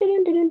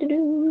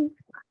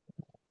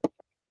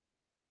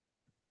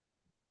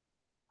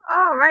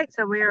right,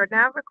 so we are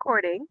now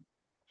recording.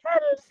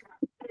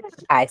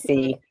 I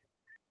see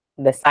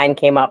the sign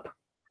came up.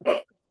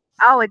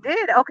 Oh, it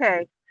did?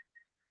 Okay.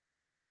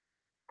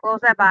 Close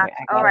that box.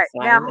 I All got a right.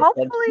 Now, sign that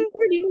said hopefully,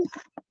 recording.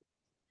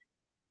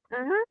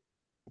 hmm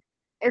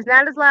it's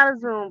not as loud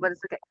as Zoom, but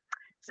it's okay.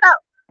 So,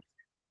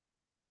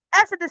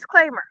 as a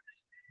disclaimer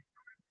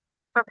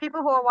for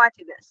people who are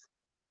watching this,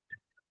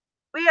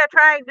 we are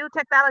trying new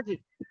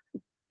technology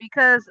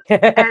because,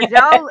 as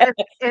y'all,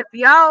 if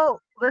y'all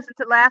listened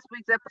to last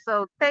week's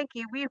episode, thank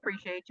you. We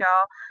appreciate y'all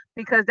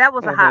because that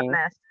was a hot Hmm.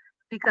 mess.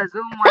 Because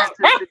Zoom wanted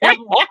to, the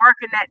devil was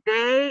working that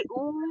day.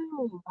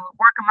 Ooh,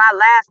 working my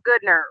last good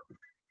nerve.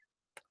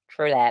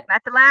 True that.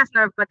 Not the last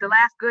nerve, but the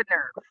last good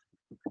nerve.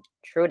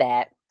 True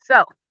that.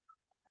 So,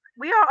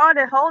 we are on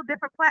a whole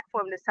different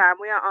platform this time.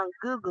 We are on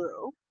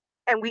Google,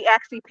 and we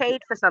actually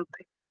paid for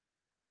something.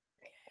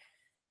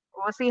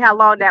 We'll see how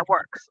long that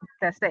works.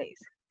 That stays.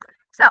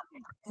 So,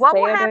 what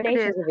Say will your happen is,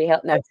 donations if you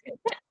help. No.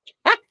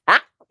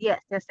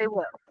 yes, they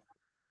will.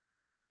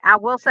 I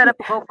will set up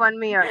a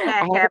GoFundMe or a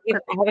Cash App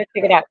because I haven't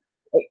figured out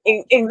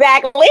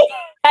exactly.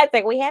 I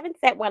think we haven't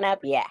set one up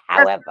yet.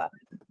 However,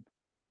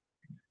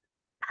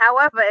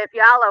 however, if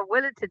y'all are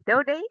willing to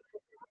donate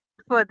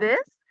for this,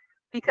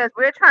 because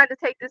we're trying to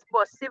take this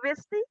more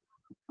seriously,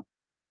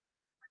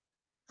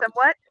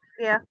 somewhat,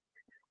 yeah.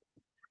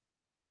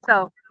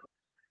 So,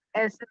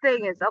 as the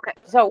thing is, okay.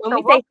 so when So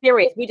we what? say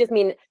serious, we just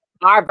mean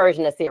our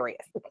version of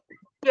serious.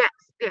 Yes,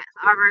 yes,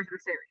 our version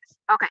of serious.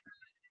 Okay.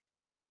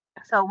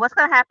 So what's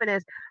gonna happen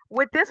is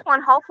with this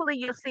one, hopefully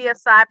you'll see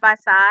us side by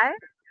side.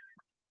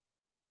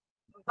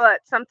 But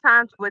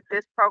sometimes with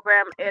this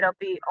program, it'll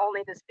be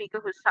only the speaker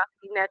who's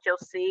talking that you'll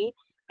see,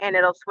 and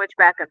it'll switch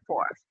back and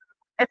forth.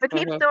 If it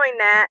keeps Hmm. doing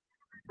that,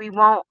 we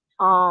won't.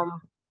 I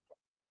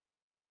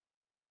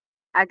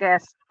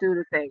guess do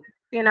the thing.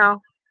 You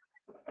know,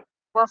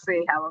 we'll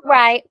see how it goes.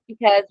 Right,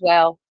 because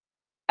well,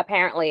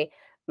 apparently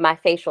my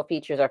facial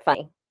features are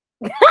funny.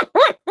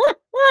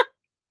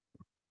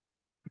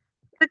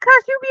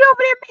 Because you be over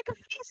there making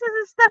faces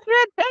and stuff. You're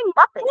a dang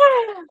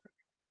muppet.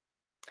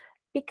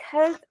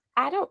 Because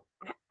I don't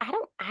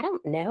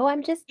know.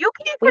 I'm just You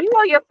can't weird.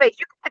 control your face.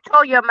 You can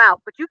control your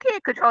mouth, but you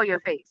can't control your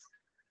face.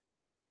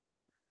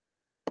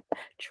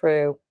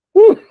 True.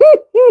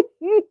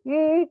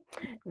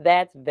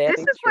 That's This very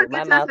is true. what My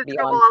gets us mouth in be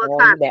trouble on all the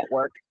time. own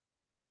network.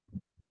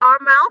 Our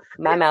mouth,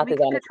 My mouth we is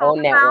can on its control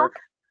own the mouth,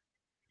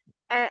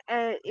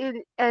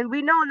 network. and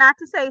we know not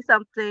to say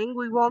something.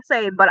 We won't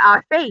say it, but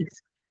our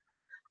face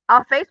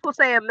will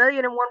say a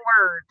million and one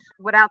words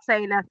without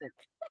saying nothing.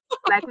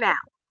 Like now,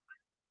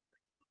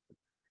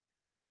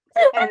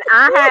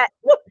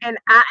 and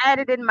I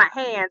added in my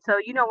hand, so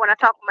when I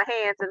talk with my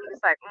hands, and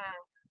it's like,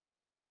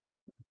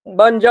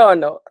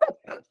 Buongiorno.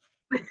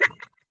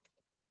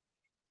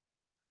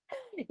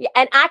 Yeah,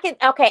 and I can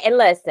okay, and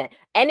listen,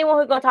 anyone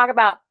who's gonna talk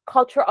about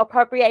cultural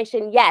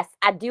appropriation, yes,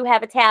 I do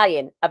have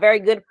Italian, a very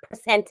good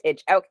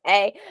percentage.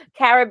 Okay,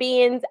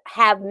 Caribbeans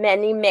have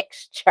many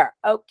mixture.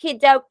 Okie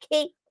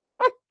dokie.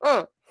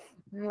 I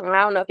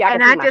don't know if y'all can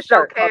and see I my just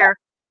don't shirt. Hold care.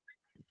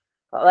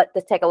 on.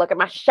 Let's take a look at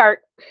my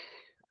shirt.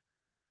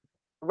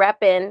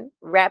 Reppin',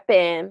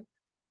 reppin'.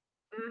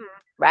 Hmm.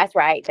 That's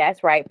right.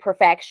 That's right.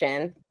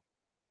 Perfection.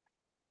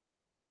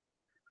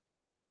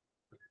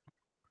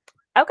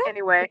 Okay.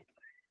 Anyway,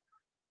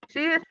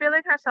 she is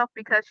feeling herself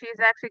because she's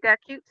actually got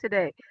cute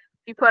today.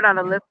 She put on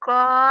a lip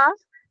gloss.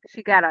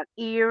 She got on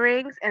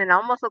earrings, and it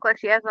almost looked like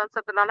she has on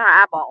something on her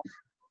eyeballs.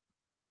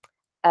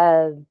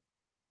 Uh,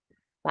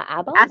 my I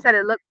eyeball. said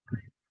it looked.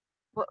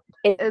 Well,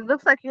 It, it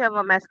looks like you have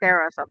on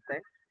mascara or something.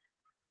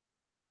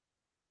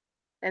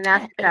 And now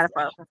she's kind it's of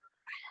frozen.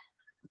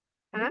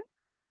 Hmm?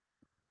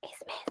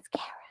 it's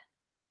mascara.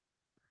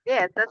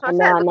 Yeah, that's what I And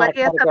said. no, I'm Look not like a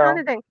you have cover something on girl.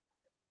 anything.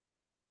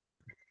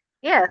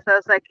 Yeah, so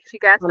it's like she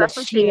got I'm a stuff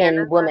from Shein.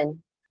 Shein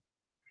woman.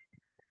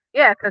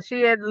 Yeah, because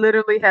Shein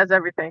literally has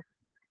everything.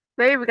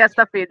 They even got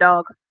stuff for your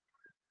dog.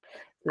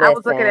 I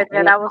was looking Listen, at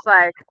that. I was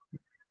like,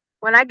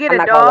 when I get I'm a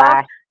not gonna dog,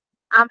 lie.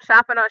 I'm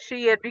shopping on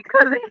Shein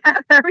because they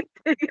have everything.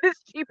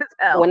 It's cheap as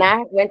hell. When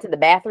I went to the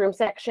bathroom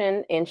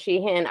section in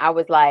Shein, I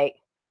was like,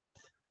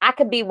 I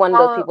could be one of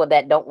those Oh, people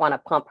that don't want to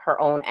pump her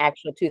own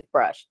actual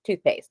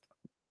toothpaste.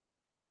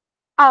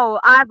 oh,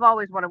 I've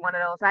always wanted one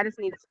of those. I just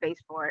need a space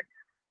for it.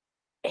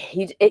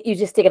 You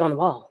just stick it on the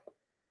wall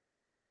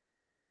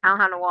I don't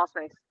have no wall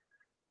space.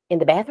 in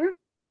the bathroom.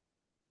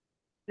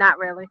 Not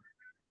really.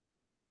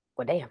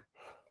 Well, damn,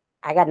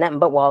 I got nothing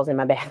but walls in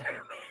my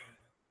bathroom.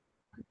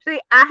 See,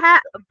 I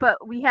have,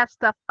 but we have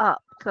stuff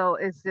up, so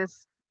it's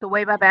just the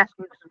way my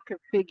bathroom is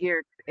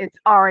configured. It's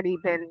already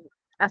been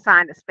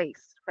assigned a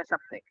space for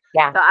something,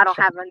 so I don't Gotcha,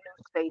 have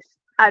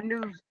a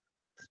new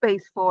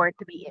space for it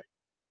to be in.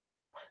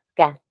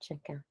 gotcha.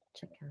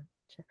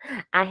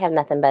 I have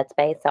nothing but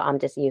space, so I'm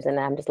just using it.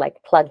 I'm just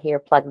like plug here,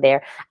 plug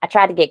there. I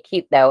tried to get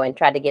cute though, and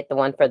tried to get the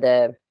one for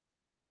the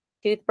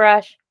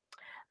toothbrush,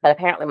 but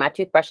apparently my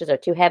toothbrushes are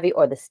too heavy,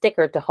 or the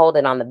sticker to hold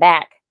it on the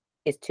back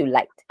is too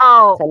light.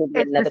 Oh, So I need to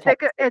get it's the another type of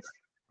sticker. sticker.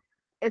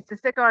 It's the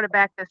sticker on the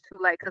back that's too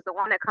light because the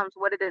one that comes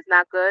with it is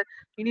not good.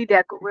 You need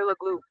that gorilla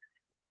glue.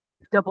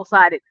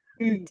 double-sided.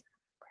 So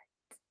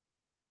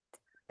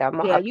I'm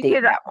gonna Yeah, you update get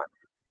it. that one.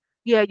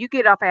 Yeah, you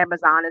get it off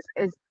Amazon.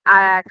 It's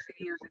I actually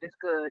use it. It's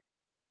good.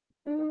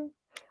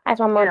 That's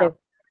what I'm You gonna know. do.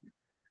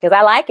 Because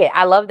I like it.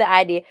 I love the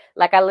idea.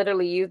 Like I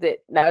literally use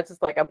it. Now it's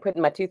just like I'm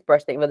putting my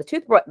toothbrush thing. But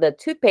the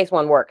toothpaste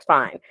one works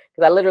fine.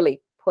 Because I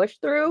literally push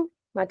through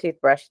my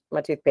toothbrush,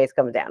 my toothpaste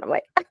comes down. I'm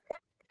like,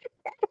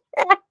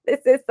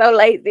 this is so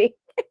lazy.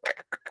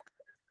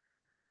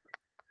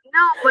 No,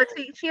 but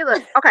see,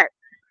 Sheila. Okay.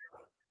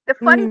 The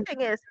funny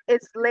thing is,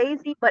 it's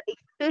lazy but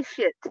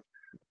efficient.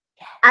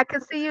 I can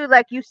see you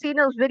like you've seen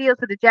those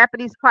videos of the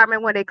Japanese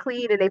apartment when they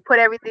clean and they put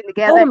everything Oh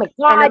together my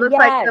and it God, looks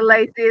like yes. the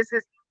laziest.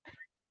 Is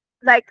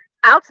like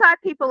outside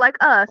people like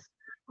us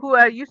who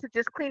are used to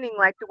just cleaning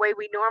like the way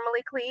we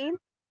normally clean.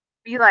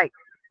 Be like,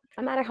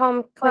 I'm not a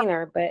home but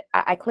cleaner, but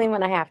I clean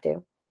when I have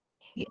to.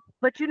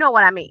 but you know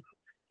what I mean.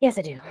 Yes,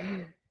 I do.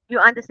 You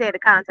understand the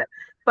concept.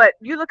 But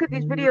you look at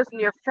these videos and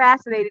you're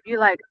fascinated. You're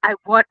like, I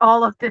want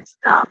all of this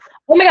stuff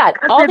Oh my God.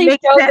 because All it these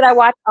makes shows that sense. I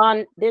watch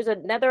on, there's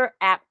another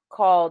app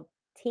called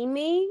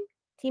Timu.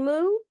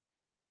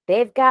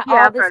 They've got Yeah,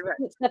 all I've this heard of it.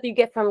 cute stuff you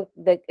get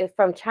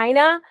from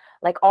China,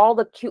 like all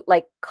the cute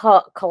like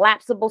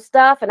collapsible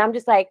stuff. And I'm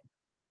just like,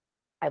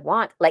 I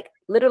want like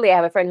literally I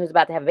have a friend who's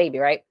about to have a baby,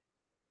 right?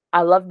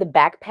 I love the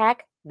backpack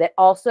that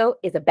also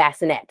is a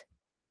bassinet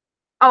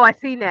Oh, I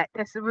seen that.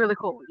 That's really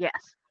cool.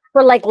 Yes,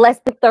 for like less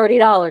than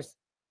 $30.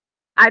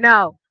 I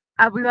know.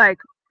 I'll be like,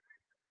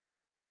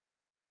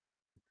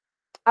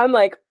 I'm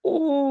like,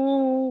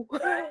 ooh.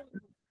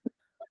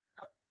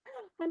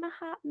 I'm a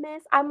hot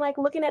mess. I'm like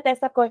looking at that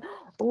stuff going,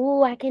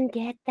 ooh, I can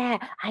get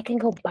that. I can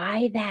go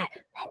buy that.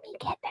 Let me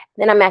get that.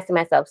 Then I'm asking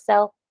myself,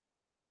 so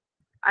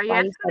are you why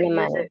are you actually spending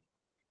gonna use money? it?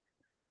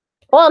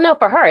 Well, no,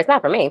 for her, it's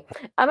not for me.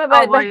 Oh,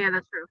 well, yeah,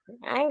 that's true.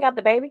 I ain't got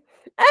the baby.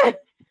 I'm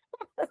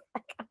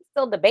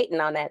still debating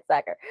on that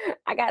sucker.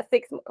 I got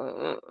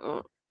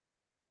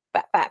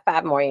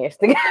 5 more years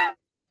to go.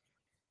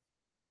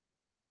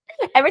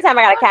 Every time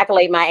I gotta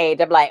calculate my age,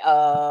 I'm like,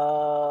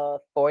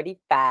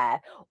 45.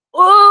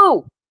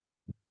 Ooh,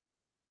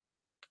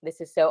 this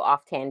is so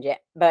off tangent,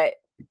 but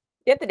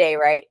the other day,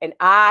 right? And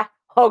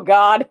oh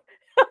God,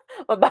 I'm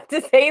about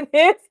to say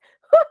this.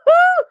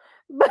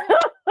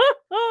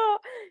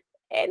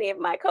 Any of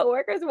my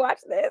coworkers watch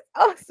this?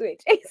 Oh,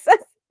 sweet Jesus.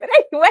 But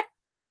anyway,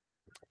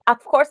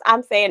 of course,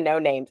 I'm saying no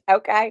names,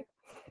 okay?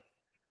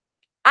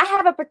 I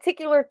have a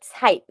particular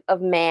type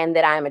of man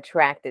that I'm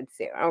attracted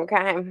to,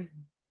 okay?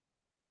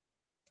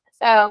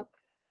 So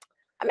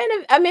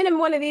I'm in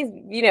one of these,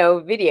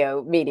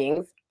 video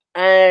meetings,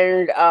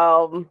 and I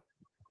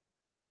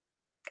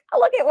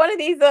look at one of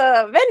these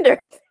vendors,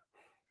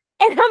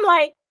 and I'm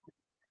like,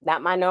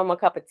 not my normal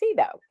cup of tea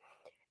though.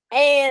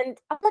 And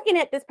I'm looking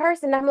at this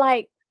person, I'm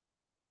like,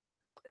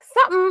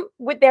 something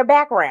with their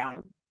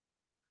background,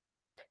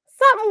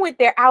 something with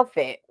their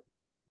outfit,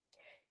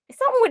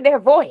 something with their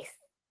voice.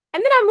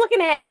 And then I'm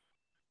looking at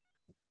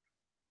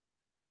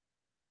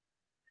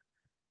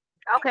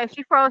Okay,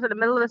 she froze in the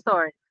middle of the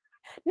story.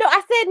 no,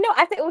 I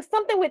said it was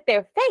something with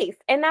their face.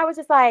 And I was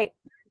just like,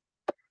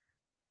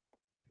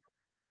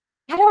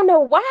 I don't know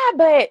why,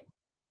 but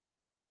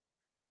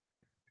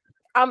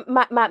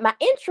my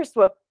interests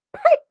were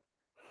piqued.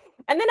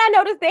 And then I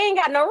noticed they ain't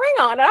got no ring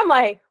on. And I'm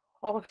like,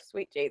 oh,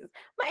 sweet Jesus.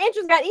 My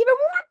interest got even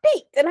more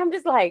piqued. And I'm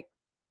just like,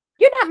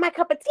 you're not my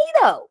cup of tea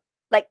though.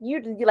 Like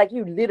you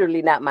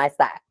literally not my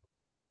style.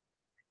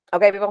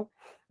 Okay, people.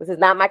 This is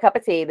not my cup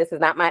of tea. This is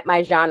not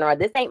my genre.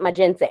 This ain't my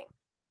ginseng.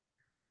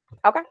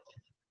 Okay.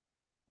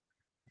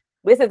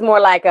 This is more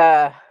like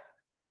a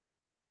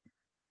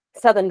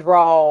Southern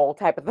drawl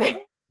type of thing.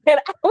 And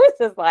I was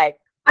just like,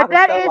 I But was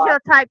that so is lost. your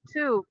type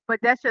too. But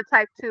that's your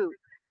type too.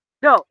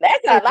 No,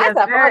 That's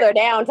a further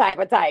down type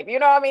of type. You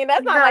know what I mean?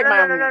 That's no, not like no, my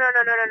no, no, no,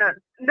 no, no, no, no,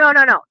 no,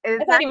 no, no. It's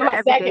that's not not even your my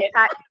everyday second.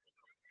 type.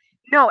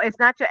 No, it's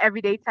not your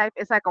everyday type.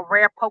 It's like a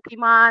rare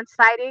Pokemon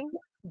sighting.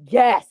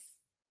 Yes.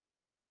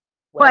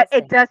 But Well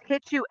it does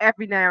hit you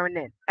every now and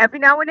then. Every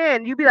now and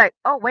then, you be like,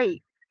 oh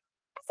wait,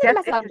 I said to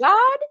that's myself, interesting.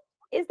 God,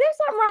 is there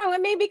something wrong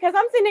with me? Because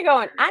I'm sitting there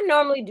going, I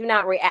normally do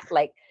not react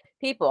like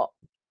people.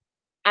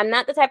 I'm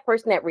not the type of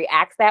person that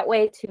reacts that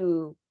way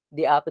to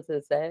the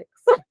opposite sex,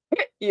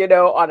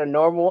 on a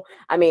normal.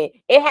 I mean,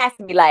 it has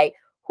to be like,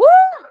 whoo,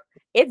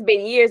 it's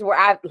been years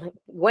where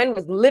Gwen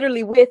was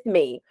literally with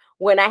me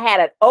when I had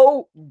an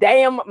oh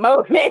damn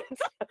moment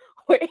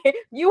where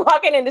you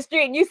walking in the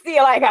street and you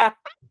see like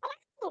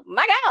oh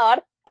my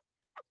God,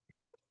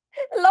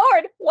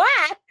 Lord,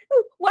 why?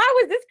 Why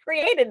was this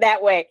created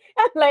that way?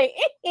 I'm like,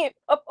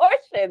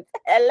 proportions.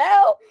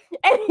 Hello.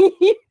 And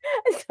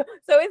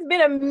so it's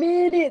been a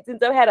minute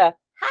since I've had a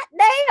hot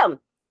damn.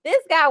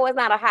 This guy was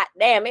not a hot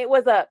damn. It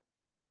was a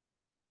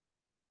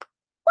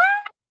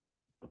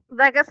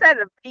Like I said,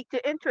 it piqued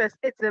your interest.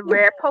 It's a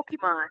rare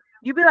Pokemon.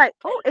 You be like,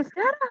 oh, is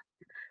that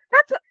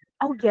that's a,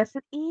 oh yes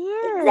it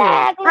is.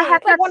 exactly. I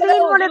have It's like not one of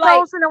seen those. one You're of like,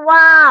 those in a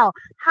while.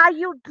 How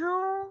you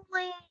doing?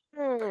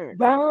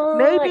 right,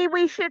 Maybe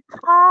we should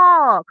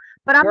talk,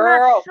 but I'm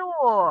not girl,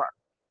 sure.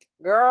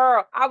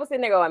 girl. I was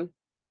sitting there going,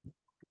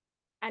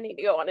 I need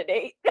to go on a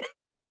date.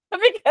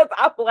 because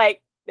I'm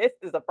like, this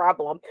is a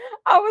problem.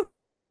 I was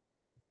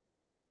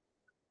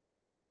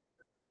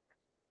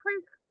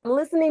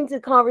listening to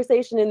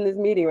conversation in this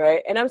meeting,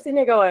 right? And I'm sitting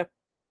there going,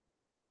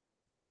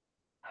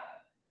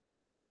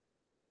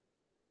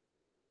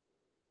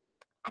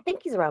 I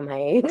think he's around my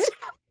age.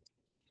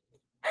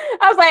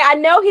 I was like, I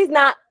know he's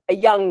not a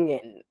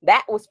youngin.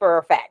 That was for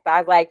a fact.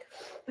 I was like,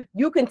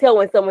 you can tell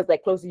when someone's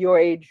like close to your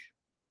age,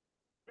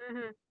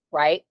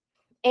 right?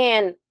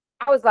 And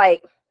I was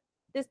like,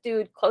 this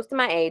dude close to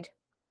my age,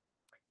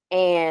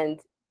 and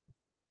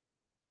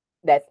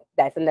that's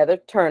another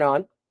turn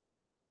on.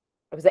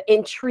 It was an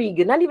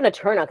intrigue, not even a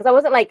turn on, because I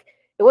wasn't like,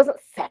 it wasn't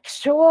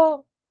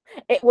sexual.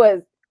 It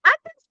was. I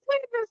can see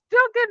this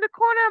junk in the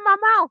corner of my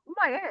mouth. Oh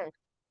my god.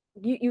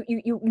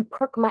 You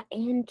perk my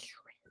interest.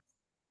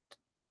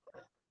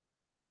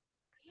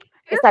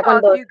 It's like one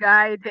of those. You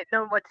guys didn't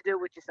know what to do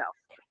with yourself.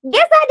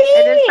 Yes, I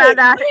did. And then found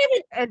out.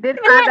 And then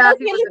found out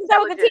he since I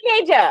was a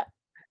teenager.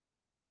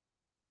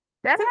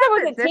 Since I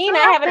was a teen,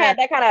 I haven't had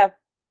that kind of.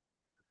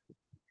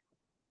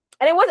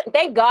 And it wasn't.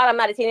 Thank God I'm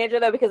not a teenager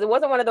though, because it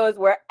wasn't one of those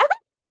where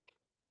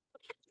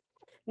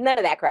none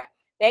of that crap.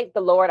 Thank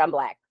the Lord I'm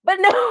black. But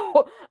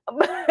no,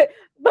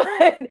 but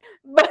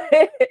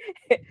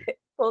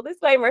full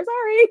disclaimer,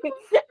 sorry.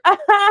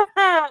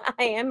 I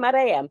am what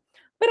I am.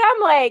 But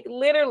I'm like,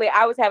 literally,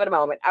 I was having a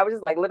moment. I was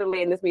just like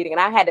literally in this meeting. And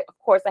I had to, of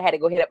course, I had to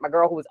go hit up my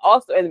girl who was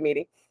also in the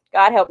meeting.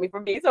 God help me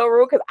from being so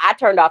rude, because I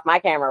turned off my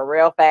camera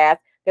real fast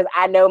because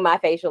I know my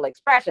facial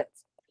expressions.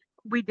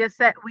 We just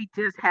had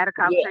a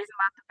conversation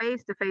about the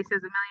face. The face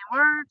says a million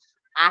words.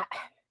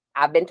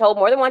 I've been told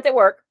more than once at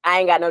work, I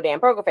ain't got no damn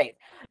poker face.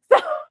 So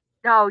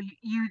no,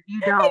 you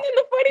don't. And then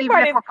the funny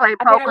part is,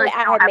 poker, I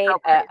had made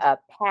a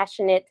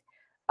passionate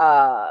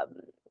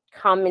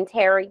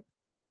commentary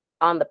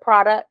on the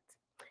product,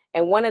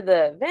 and one of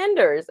the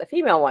vendors, a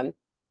female one,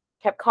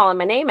 kept calling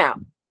my name out.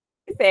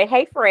 He said,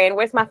 "Hey, friend,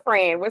 where's my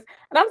friend?" And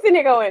I'm sitting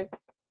here going,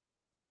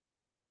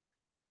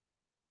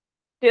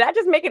 did I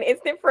just make an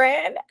instant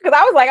friend? Because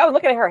I was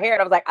looking at her hair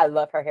and I was like, I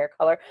love her hair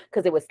color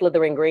because it was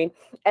slithering green.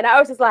 And I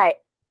was just like,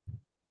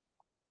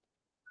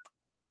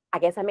 I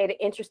guess I made an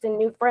interesting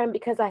new friend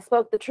because I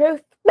spoke the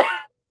truth. But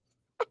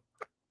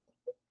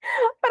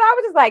I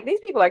was just like, these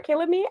people are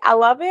killing me. I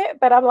love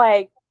it. But I'm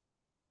like,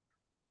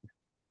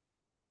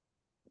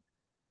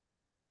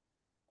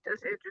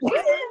 just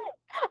interesting.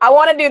 I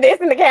want to do this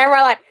in the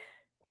camera. Like,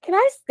 can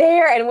I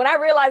stare? And when I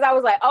realized, I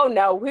was like, oh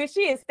no,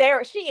 she is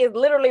staring. She is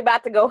literally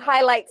about to go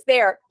highlight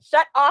stare.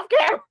 Shut off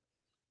camera.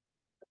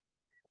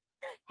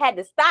 Had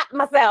to stop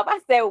myself. I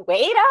said,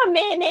 wait a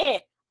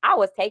minute. I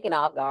was taken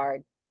off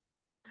guard.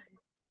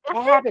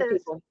 That happens,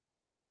 people.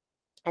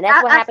 And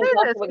that's what happens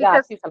to us with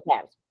God too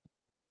sometimes.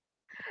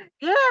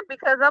 Yeah,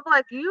 because I'm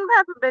like, you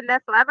haven't been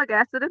that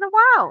flabbergasted in a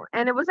while.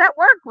 And it was at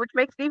work, which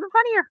makes it even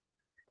funnier.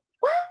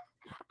 What?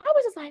 I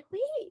was just like,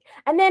 wait.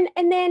 And then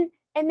I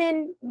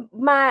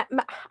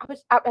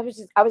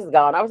was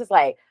gone. I was just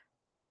like,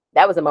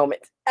 that was a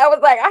moment. I was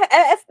like,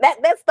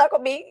 that stuck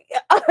with me.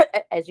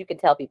 As you can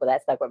tell, people,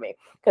 that stuck with me.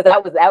 Because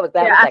that was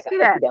like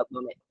a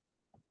moment.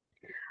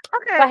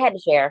 Okay. So I had to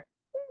share.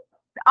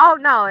 Oh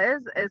no,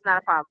 it's not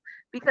a problem.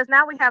 Because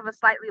now we have a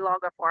slightly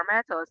longer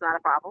format, so it's not a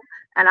problem.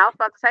 And I was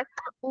about to say,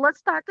 let's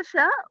start the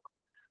show.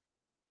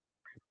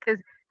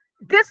 Because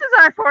this is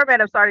our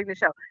format of starting the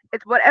show.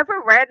 It's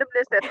whatever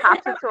randomness that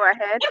pops into our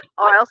head,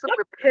 or else if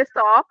we're pissed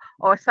off,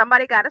 or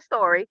somebody got a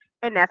story,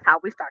 and that's how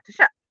we start the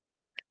show.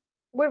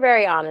 We're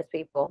very honest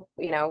people.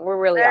 You know, we're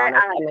really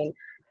honest. I mean,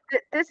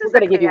 this is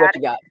going to give you what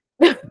you got.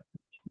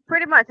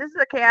 Pretty much. This is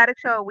a chaotic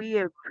show. We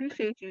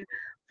appreciate you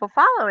for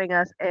following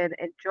us and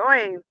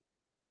enjoying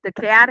the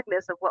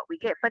chaoticness of what we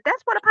get. But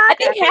that's what a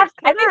podcast is.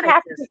 I think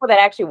half the people that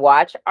actually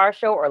watch our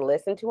show or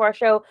listen to our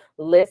show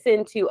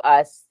listen to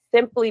us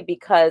simply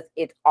because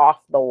it's off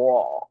the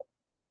wall.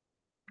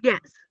 Yes.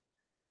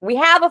 We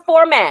have a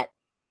format,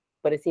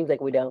 but it seems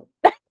like we don't.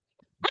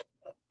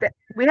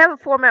 We have a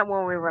format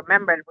when we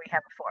remember we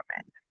have a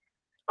format.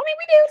 I mean,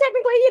 we do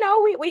technically, you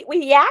know,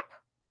 we yap,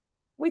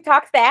 we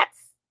talk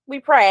stats, we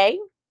pray,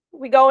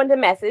 we go into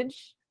the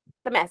message,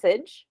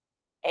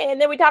 and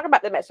then we talk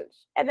about the message,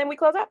 and then we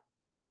close up.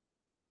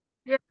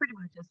 Yeah, pretty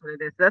much that's what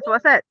it is. That's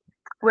what I said.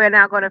 We're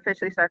now going to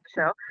officially start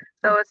the show.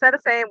 So instead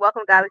of saying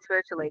welcome godly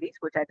spiritual ladies,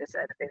 which I just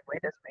said, anyway,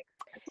 it doesn't make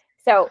sense.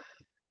 So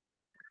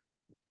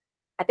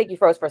I think you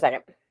froze for a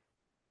second.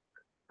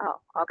 Oh,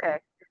 okay.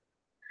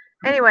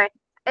 Anyway,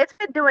 it's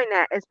been doing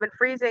that. It's been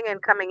freezing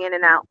and coming in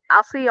and out.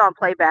 I'll see you on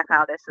playback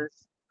how this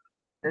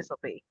will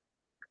be.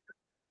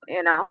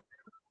 You know.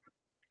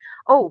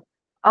 Oh,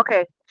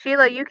 okay.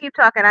 Sheila, you keep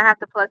talking. I have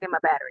to plug in my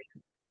battery.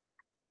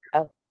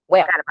 Oh,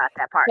 well. Forgot about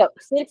that part.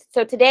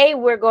 So today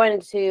we're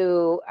going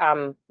to,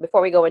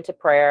 before we go into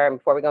prayer and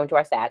before we go into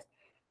our stats,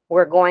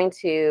 we're going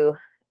to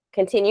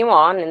continue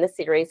on in the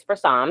series for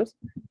Psalms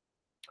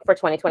for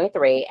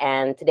 2023.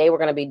 And today we're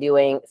going to be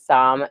doing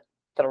Psalm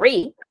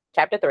 3,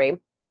 chapter 3.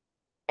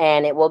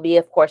 And it will be,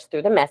 of course,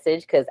 through the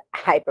message, because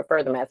I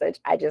prefer the message.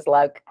 I just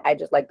like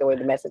the way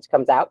the message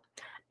comes out.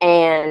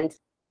 And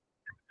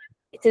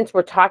since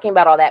we're talking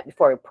about all that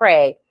before we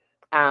pray,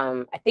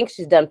 I think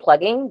she's done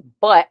plugging,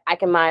 but I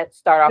can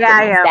start off Yeah,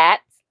 with I my am. stats.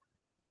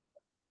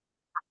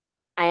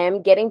 I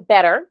am getting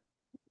better.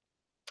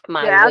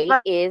 My Yeah, I was weight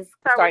about is to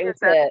start with starting your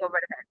stats. to Go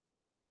right ahead.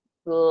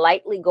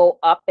 slightly go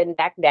up and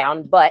back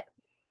down, but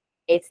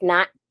it's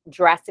not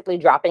drastically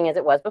dropping as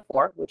it was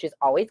before, which is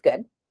always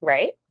good,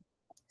 right?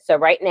 So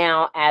right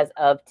now, as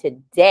of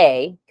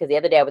today, because the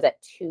other day I was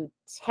at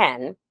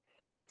 210,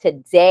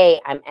 today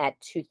I'm at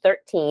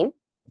 213.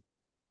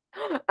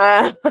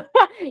 Uh,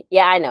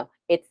 yeah, I know.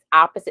 It's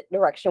opposite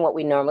direction what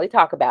we normally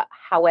talk about.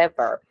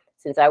 However,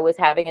 since I was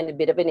having a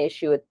bit of an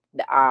issue with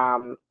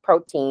the,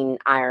 protein,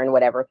 iron,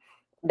 whatever,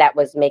 that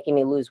was making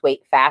me lose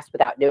weight fast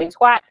without doing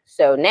squat.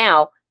 So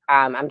now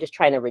I'm just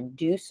trying to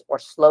reduce or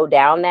slow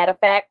down that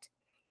effect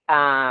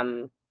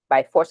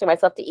by forcing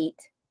myself to eat,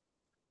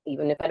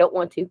 even if I don't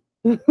want to.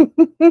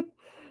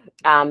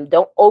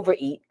 Don't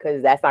overeat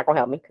because that's not going to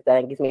help me because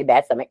that gives me a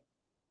bad stomach.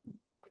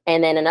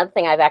 And then another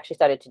thing I've actually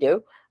started to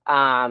do,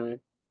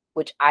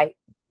 which I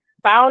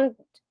found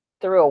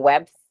through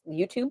a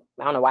YouTube.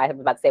 I don't know why I'm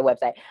about to say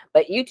website,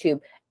 but YouTube.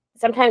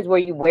 Sometimes where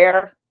you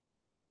wear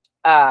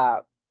a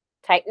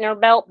tightener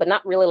belt, but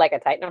not really like a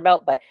tightener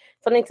belt, but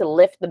something to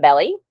lift the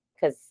belly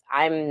because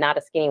I'm not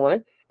a skinny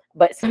woman.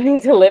 But something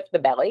to lift the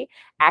belly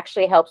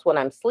actually helps when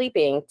I'm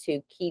sleeping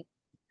to keep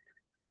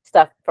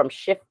stuff from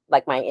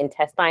like my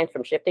intestines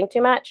from shifting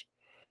too much,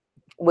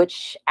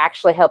 which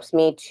actually helps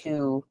me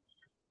to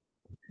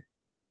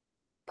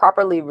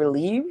properly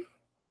relieve.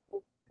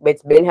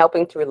 It's been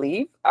helping to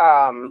relieve.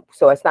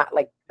 So it's not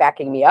like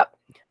backing me up,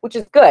 which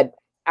is good.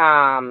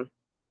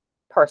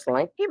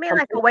 Personally. You mean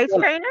like a waist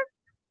trainer,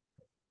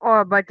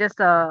 or but just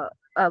a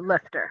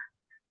lifter?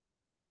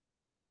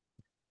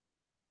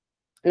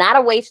 Not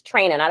a waist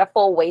trainer, not a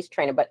full waist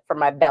trainer, but for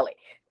my belly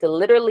to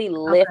literally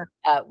lift.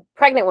 Okay.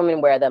 Pregnant women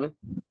wear them.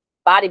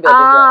 Bodybuilders wear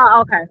Ah,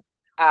 okay.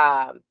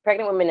 them.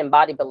 Pregnant women and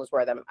bodybuilders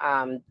wear them.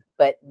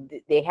 But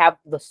they have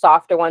the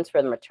softer ones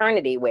for the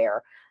maternity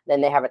wear.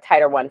 Then they have a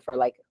tighter one for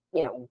like,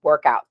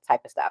 workout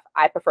type of stuff.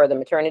 I prefer the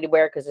maternity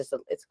wear because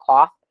it's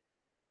cloth.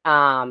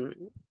 And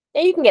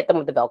you can get them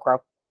with the Velcro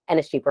and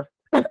it's cheaper.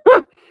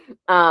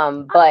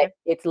 But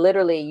it's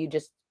literally, you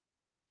just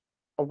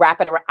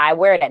wrap it around. I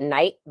wear it at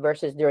night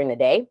versus during the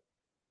day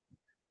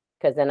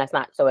because then that's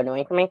not so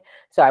annoying for me.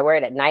 So I wear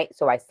it at night.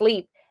 So I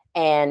sleep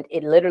and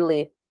it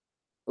literally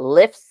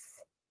lifts.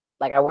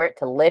 Like I wear it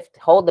to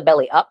hold the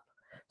belly up.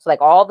 So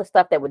like all the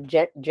stuff that would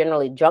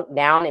generally junk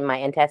down in my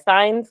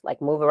intestines,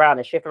 like move around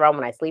and shift around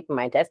when I sleep in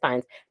my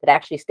intestines, that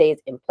actually stays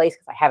in place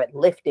because I have it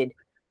lifted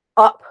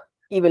up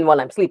even when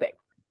I'm sleeping.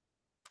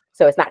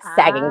 So it's not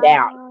sagging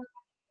down.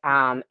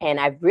 And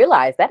I've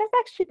realized that has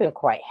actually been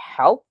quite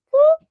helpful.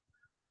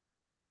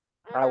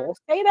 I will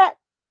say that.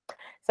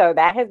 So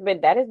that has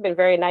been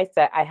very nice.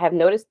 I have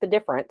noticed the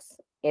difference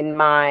in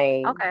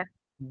my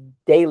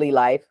daily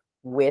life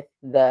with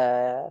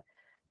the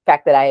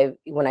fact that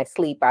when I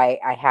sleep,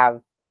 I have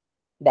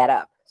that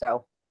up.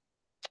 So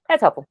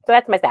that's helpful. So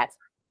that's my stats.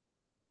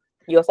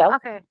 Yourself?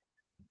 Okay.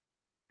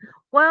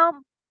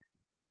 Well,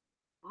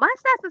 my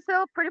stats are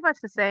still pretty much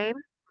the same.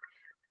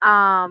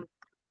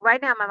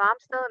 Right now my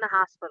mom's still in the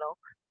hospital,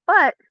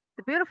 but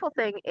the beautiful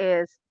thing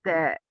is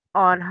that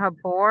on her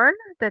board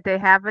that they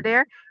have her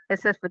there, it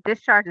says for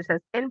discharge, it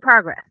says in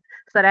progress.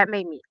 So that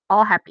made me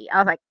all happy. I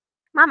was like,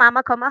 my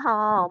mama coming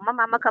home, my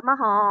mama coming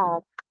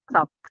home.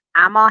 So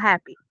I'm all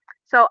happy.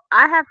 So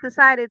I have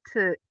decided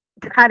to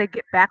kind of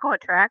get back on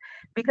track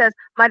because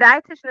my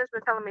dietitian has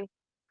been telling me,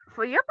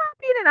 for your mom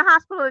being in the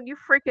hospital and you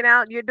freaking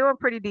out, you're doing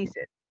pretty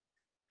decent.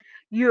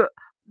 You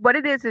What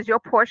it is your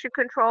portion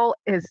control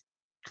is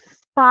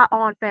spot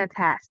on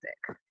fantastic.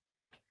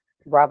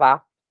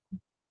 Bravo.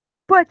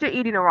 But you're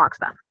eating the wrong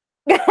stuff.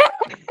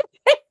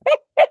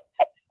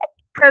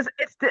 Because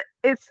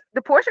it's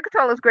the portion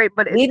control is great,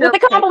 but it's leave still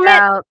with the compliment.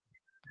 out,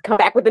 come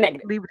back with the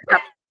negative. Leave with the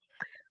compliment.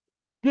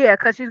 Yeah,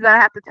 because she's gonna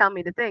have to tell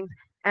me the things.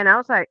 And I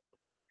was like,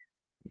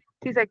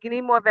 she's like, you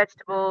need more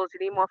vegetables, you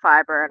need more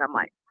fiber. And I'm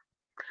like,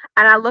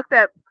 and I looked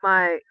at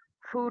my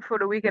food for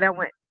the week and I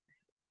went,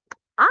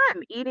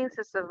 I'm eating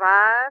to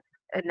survive,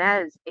 and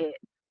that is it.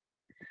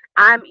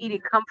 I'm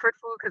eating comfort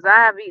food because I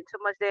have eaten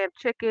too much damn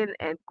chicken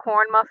and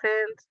corn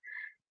muffins.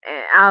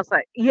 And I was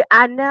like, yeah,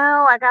 I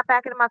know. I got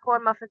back into my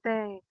corn muffin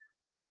thing.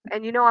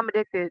 And I'm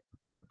addicted.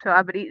 So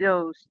I've been eating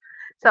those.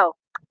 So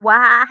what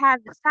I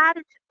have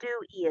decided to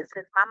do is,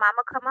 since my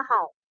mama coming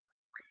home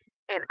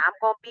and I'm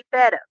going to be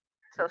better.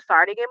 So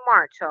starting in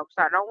March, so I'm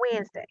starting on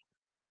Wednesday,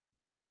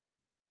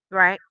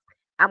 right?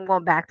 I'm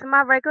going back to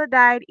my regular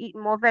diet,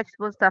 eating more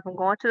vegetable stuff. I'm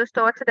going to the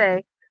store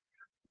today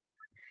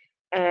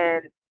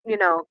and,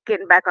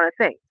 getting back on the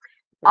thing.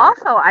 Right.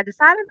 Also, I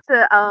decided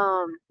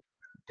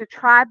to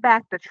try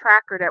back the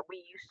tracker that we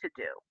used to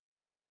do.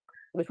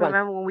 Which one?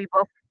 Remember when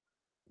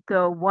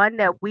the one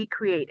that we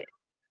created?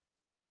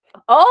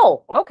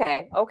 Oh,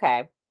 okay.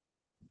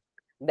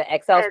 The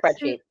Excel And spreadsheet.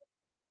 see,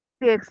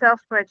 the Excel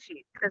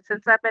spreadsheet. Because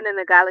since I've been in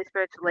the Godly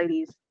Spiritual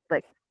Ladies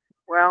like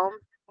realm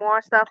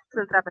more stuff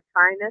since I've been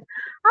trying this,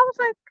 I was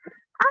like,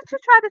 I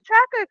should try the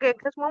tracker again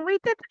because when we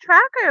did the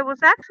tracker, it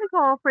was actually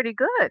going pretty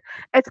good.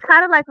 It's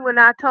kind of like when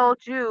I told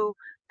you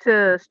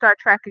to start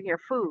tracking your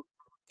food.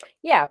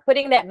 Yeah,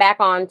 putting that back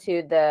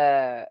onto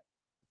the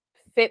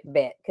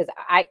Fitbit, because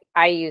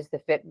I use the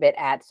Fitbit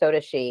app, so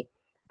does she.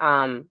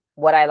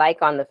 What I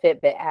like on the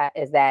Fitbit app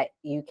is that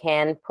you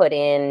can put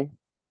in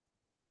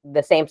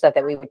the same stuff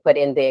that we would put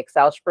in the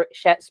Excel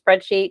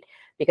spreadsheet,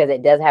 because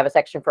it does have a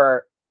section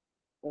for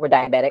we're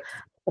diabetics.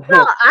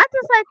 No, I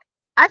just like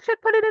I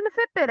should put it in the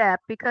Fitbit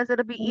app because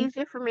it'll be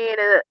easier for me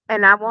to,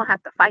 and I won't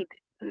have to find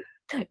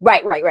it.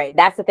 Right.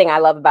 That's the thing I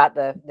love about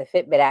the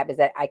Fitbit app, is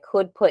that I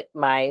could put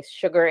my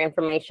sugar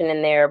information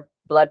in there,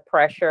 blood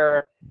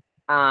pressure,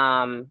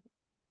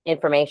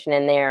 information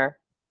in there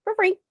for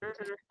free,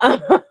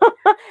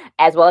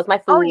 as well as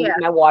my Oh food, yeah,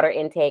 my water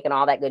intake, and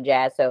all that good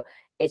jazz. So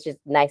it's just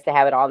nice to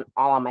have it all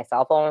on my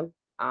cell phone.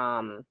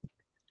 yeah.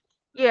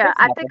 It's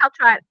helpful.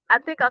 I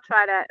think I'll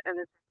try that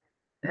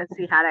and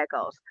see how that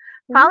goes.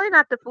 Mhm. Probably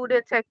not the food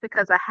intake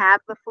because I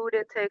have the food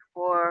intake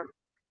for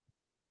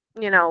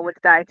with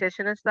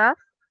dietitian and stuff.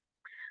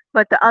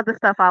 But the other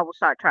stuff I will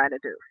start trying to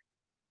do.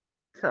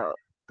 So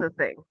the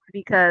thing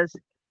because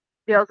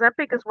the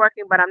Ozempic is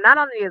working, but I'm not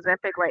on the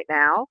Ozempic right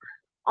now,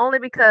 only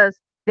because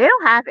they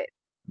don't have it.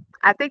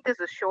 I think there's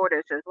a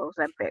shortage of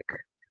Ozempic.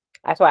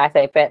 That's why I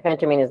say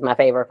phentermine is my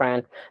favorite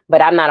friend,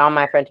 but I'm not on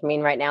my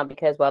phentermine right now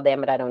because, well,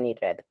 damn it, I don't need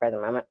it at the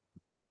present moment.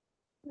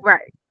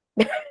 Right.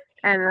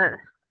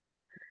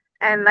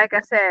 And like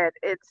I said,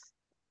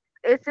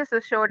 it's just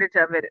a shortage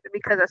of it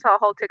because I saw a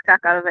whole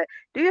TikTok out of it.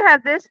 Do you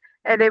have this?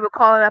 And they were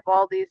calling up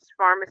all these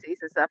pharmacies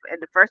and stuff.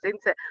 And the first thing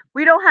said,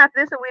 we don't have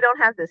this and we don't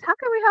have this. How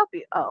can we help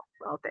you? Oh,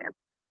 well, damn.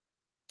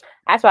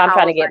 That's why I'm I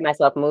trying to was get like,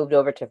 myself moved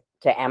over to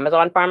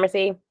Amazon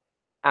Pharmacy.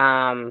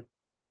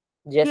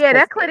 Just yeah, because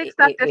that clinic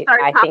stuff just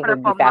started I think popping it up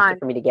would be on faster mine.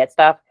 for me to get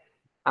stuff.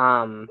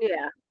 Um,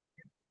 Yeah.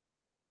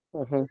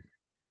 mhm.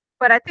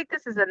 But I think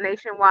this is a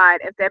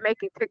nationwide. If they're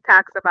making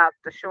TikToks about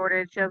the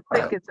shortage, I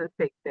think it's a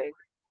big thing.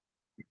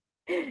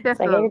 It's Just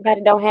a like little bit.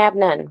 everybody don't have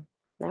none.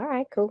 All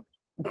right, cool.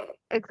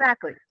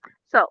 Exactly.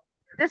 So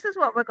this is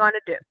what we're going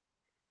to do.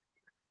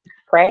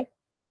 Pray.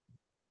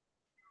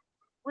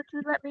 Would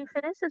you let me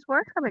finish this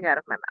word coming out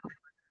of my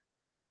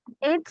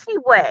mouth?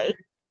 Anyway,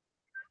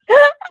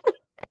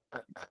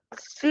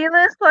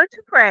 Sheila is going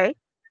to pray,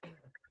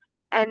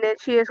 and then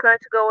she is going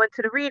to go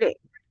into the reading.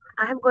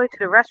 I'm going to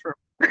the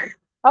restroom.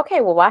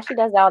 Okay, well, while she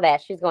does all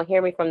that, she's gonna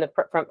hear me from the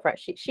front.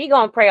 She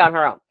gonna pray on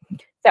her own.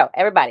 So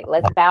everybody,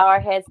 let's bow our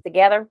heads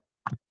together,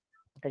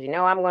 because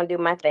I'm gonna do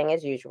my thing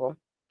as usual.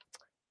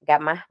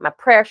 Got my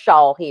prayer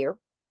shawl here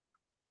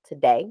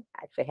today.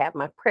 I actually have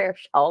my prayer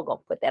shawl. Gonna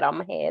put that on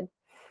my head.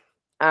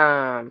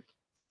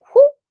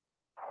 Whoop,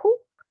 whoop,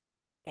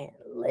 and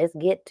let's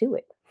get to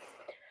it.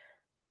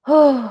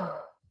 Oh,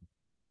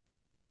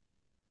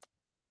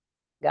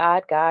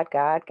 God, God,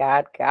 God,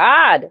 God,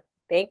 God.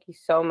 Thank you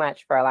so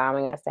much for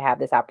allowing us to have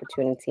this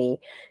opportunity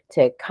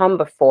to come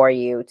before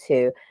you,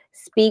 to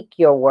speak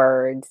your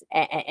words,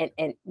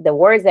 and the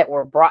words that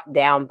were brought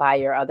down by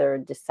your other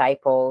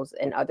disciples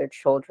and other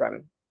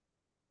children.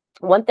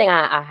 One thing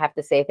I have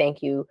to say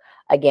thank you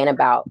again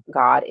about,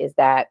 God, is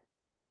that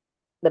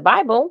the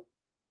Bible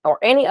or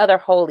any other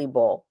holy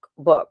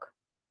book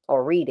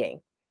or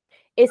reading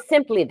is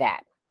simply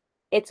that.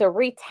 It's a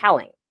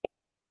retelling.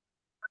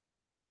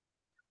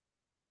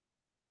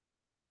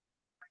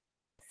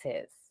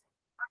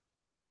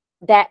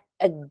 That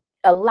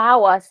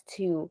allow us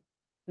to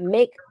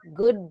make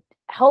good,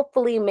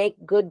 hopefully make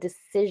good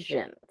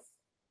decisions,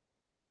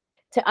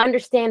 to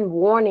understand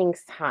warning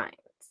signs.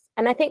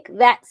 And I think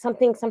that's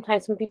something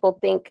sometimes some people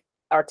think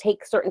or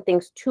take certain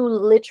things too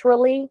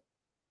literally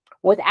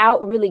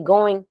without really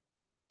going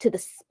to the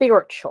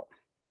spiritual.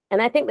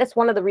 And I think that's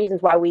one of the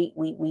reasons why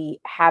we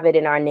have it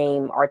in our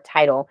name, our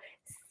title,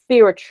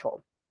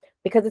 spiritual,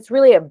 because it's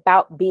really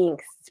about being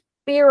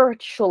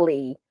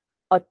spiritually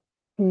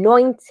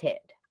anointed.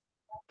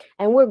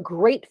 And we're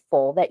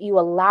grateful that you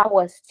allow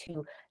us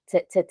to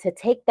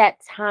take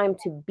that time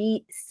to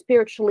be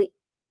spiritually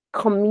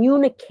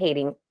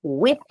communicating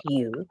with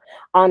you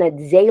on a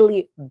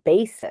daily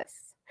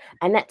basis.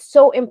 And that's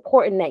so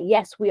important that,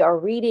 yes, we are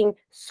reading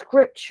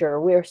scripture.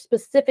 We're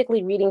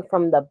specifically reading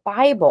from the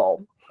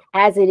Bible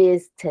as it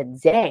is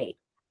today.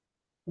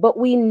 But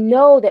we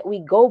know that we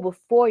go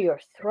before your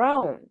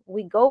throne.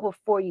 We go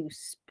before you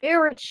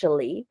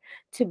spiritually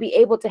to be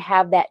able to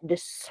have that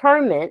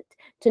discernment,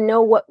 to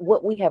know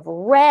what we have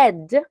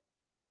read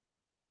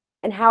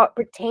and how it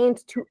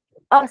pertains to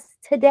us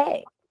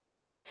today.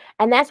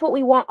 And that's what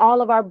we want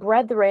all of our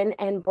brethren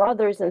and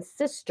brothers and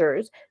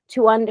sisters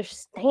to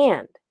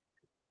understand.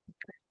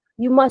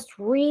 You must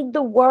read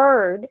the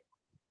word,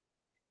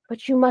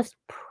 but you must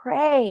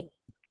pray.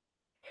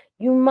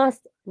 You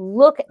must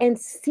look and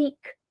seek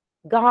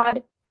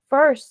God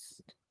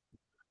first.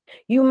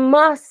 You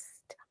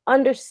must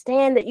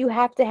understand that you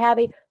have to have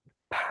a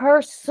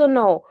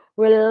personal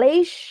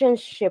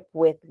relationship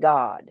with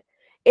God.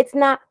 It's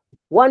not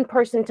one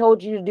person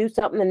told you to do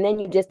something and then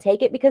you just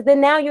take it, because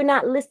then now you're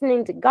not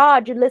listening to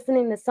God, you're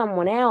listening to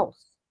someone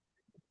else.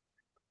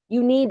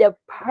 You need a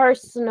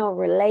personal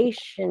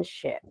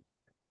relationship.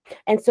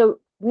 And so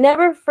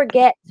never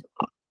forget,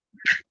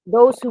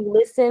 those who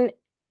listen,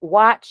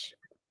 watch,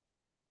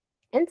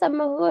 and some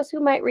of us who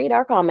might read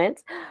our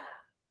comments,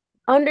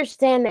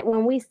 understand that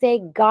when we say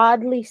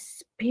godly,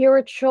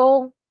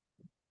 spiritual,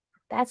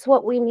 that's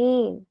what we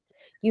mean.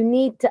 You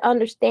need to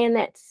understand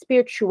that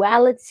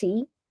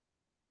spirituality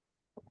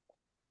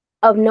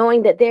of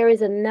knowing that there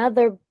is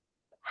another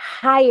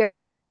higher,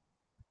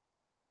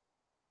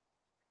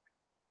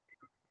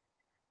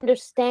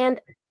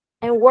 understand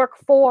and work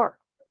for,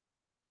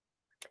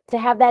 to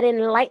have that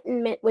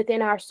enlightenment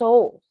within our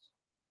souls,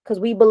 because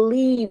we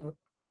believe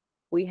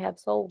we have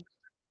souls.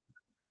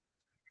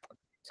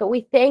 So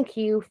we thank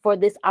you for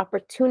this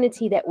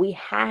opportunity that we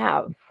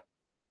have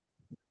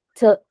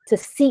to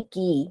seek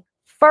ye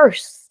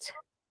first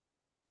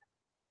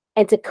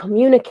and to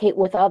communicate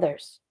with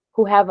others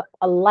who have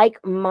a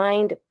like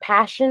mind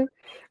passion,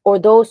 or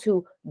those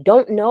who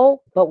don't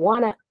know but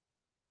want to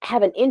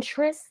have an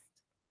interest,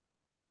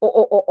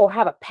 or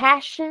have a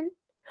passion,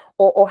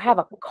 or have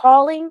a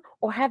calling,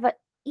 or have an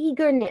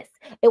eagerness.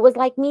 It was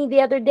like me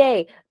the other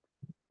day,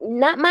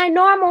 not my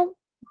normal,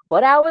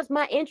 but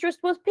my interest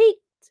was piqued.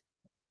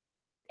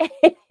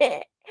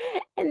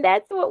 And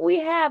that's what we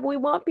have. We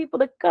want people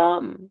to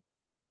come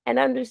and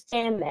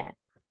understand that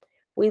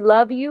we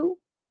love you,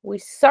 we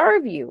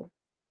serve you.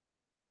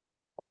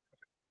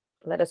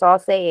 Let us all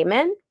say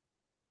amen.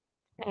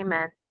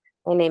 Amen.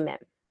 And amen.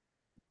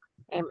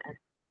 Amen.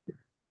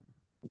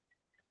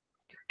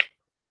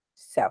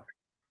 So,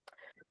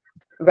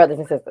 brothers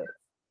and sisters,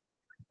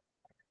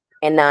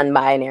 and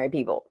non-binary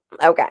people.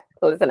 Okay,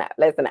 listen up.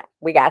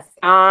 We got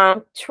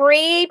some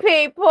tree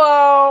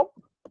people.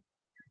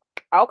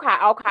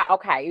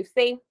 Okay. You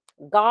see,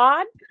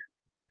 God,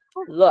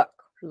 look.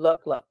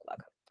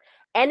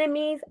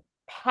 Enemies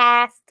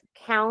past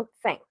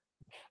counting.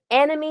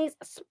 Enemies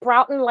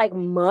sprouting like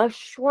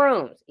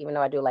mushrooms, even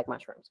though I do like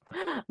mushrooms.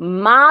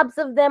 Mobs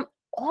of them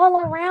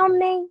all around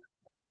me,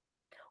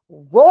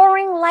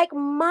 roaring like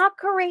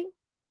mockery.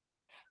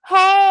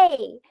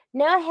 Hey,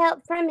 no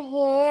help from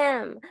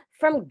him,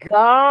 from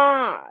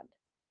God.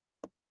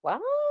 Well,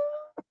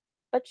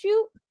 but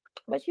you,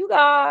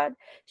 God,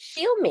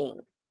 shield me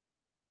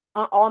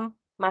on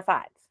my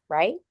sides,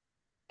 right?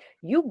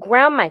 You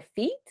ground my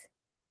feet.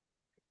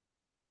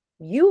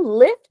 You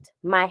lift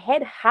my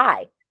head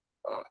high.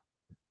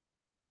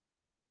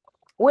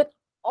 With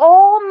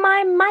all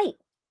my might,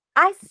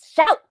 I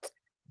shout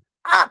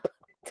up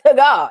to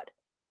God.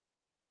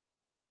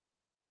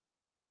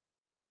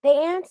 They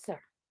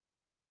answer.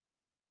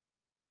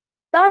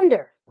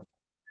 Thunder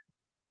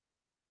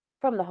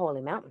from the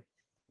holy mountain.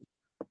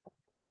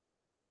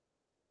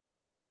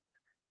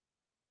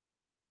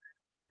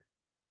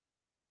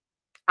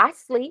 I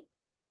sleep,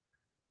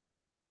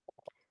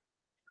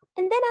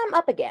 and then I'm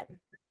up again,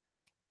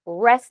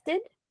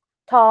 rested,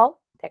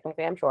 tall,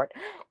 technically I'm short,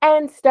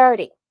 and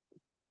sturdy.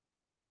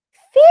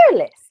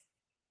 Fearless.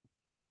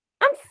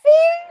 I'm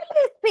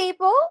fearless,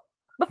 people,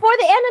 before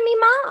the enemy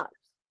mobs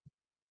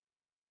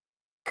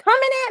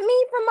coming at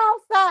me from all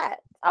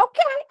sides.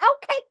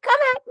 Okay, come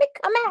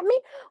at me.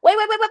 Wait.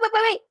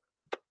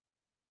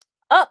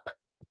 Up.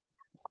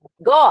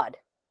 God,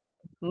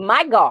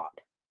 my God,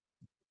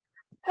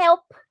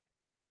 help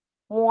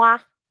moi.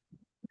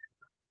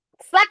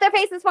 Slap their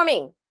faces for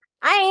me.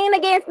 I ain't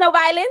against no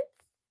violence.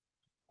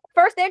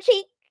 First their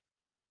cheek,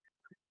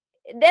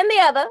 then the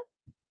other.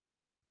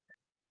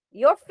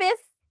 Your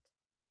fist,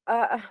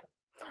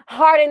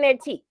 hard in their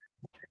teeth.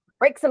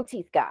 Break some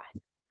teeth, God.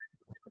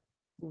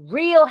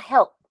 Real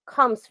help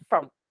comes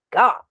from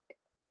God.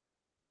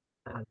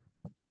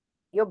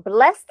 Your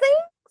blessings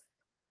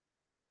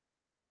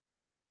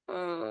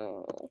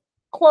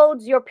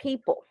clothes your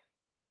people.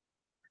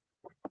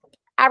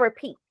 I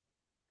repeat,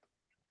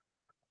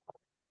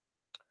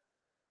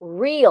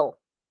 real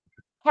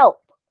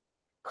help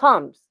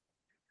comes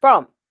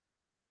from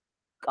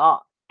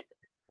God.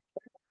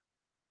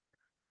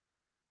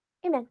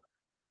 Amen.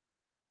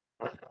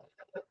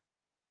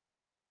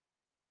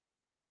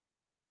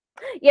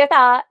 Your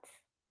thoughts?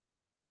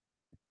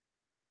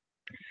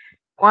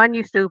 One,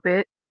 you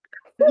stupid.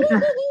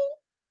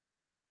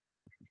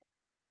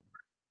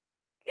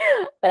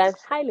 But I'm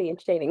highly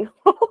entertaining.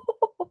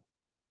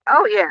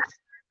 Oh yes.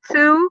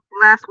 Two,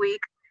 last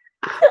week.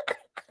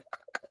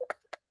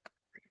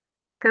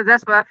 Because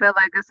that's what I feel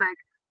like. It's like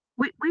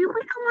we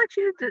don't want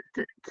you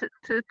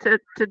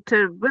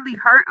to really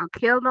hurt or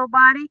kill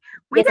nobody.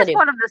 We Yes, I just do.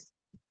 want them to.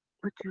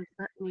 Would you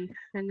let me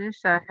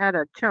finish? I had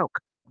a choke.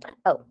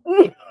 Oh.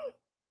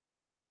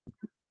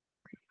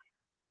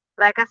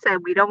 Like I said,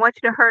 we don't want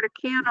you to hurt or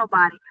kill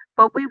nobody,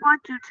 but we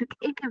want you to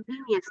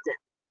inconvenience them,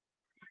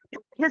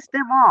 to piss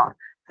them off,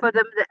 for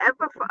them to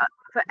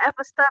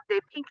forever stub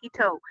their pinky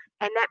toe,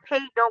 and that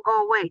pain don't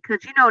go away,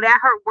 because you know that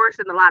hurt worse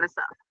than a lot of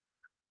stuff.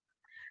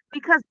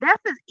 Because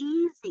death is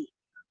easy.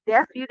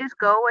 Death, you just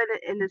go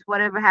and it's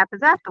whatever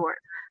happens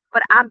afterwards.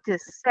 But I'm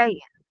just saying,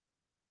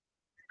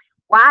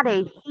 while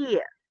they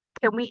here,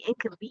 can we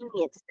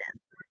inconvenience them?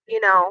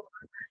 You know,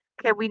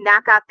 can we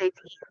knock out their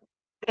teeth?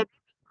 Can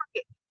we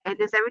and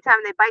just every time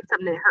they bite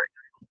something, it hurts.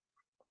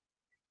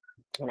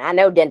 And I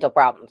know dental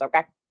problems,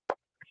 okay?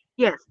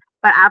 Yes,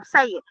 but I'm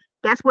saying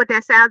that's what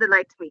that sounded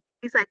like to me.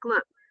 He's like,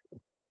 look,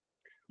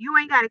 you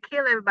ain't gotta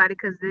kill everybody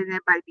because then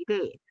everybody be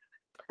dead,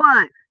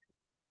 but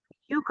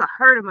you could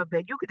hurt him a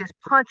bit. You could just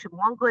punch him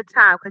one good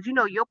time because you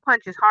know your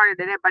punch is harder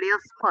than everybody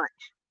else's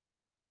punch.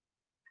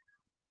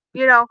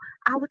 You know,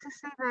 I would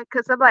just say that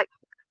because I'm like,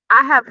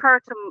 I have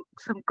heard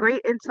some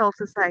great insults.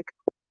 It's like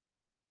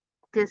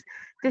this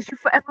this you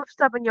forever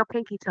stubbing your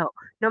pinky toe.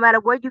 No matter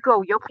where you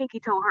go, your pinky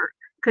toe hurt.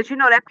 Cause you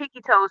know that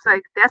pinky toe is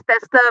like that's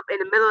that stub in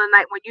the middle of the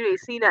night when you didn't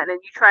see nothing and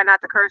you try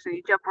not to curse and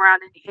you jump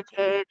around and you hit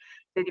your head,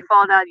 then you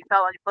fall down, you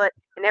fell on your butt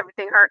and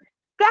everything hurt.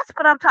 That's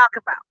what I'm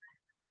talking about.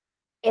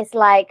 It's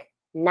like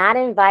not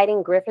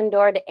inviting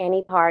Gryffindor to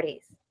any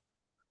parties.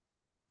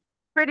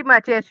 Pretty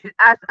much, yes.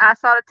 I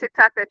saw the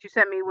TikTok that you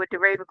sent me with the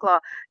Ravenclaw.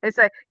 It's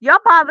like y'all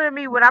bothering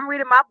me when I'm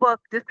reading my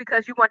book just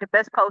because you want the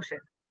best potion.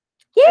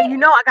 Yeah. And you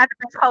know I got the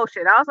best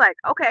potion. I was like,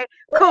 okay,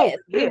 cool. Yes.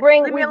 Here, We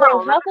bring leave me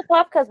alone.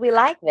 Hufflepuff because we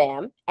like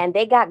them and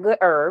they got good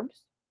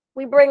herbs.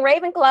 We bring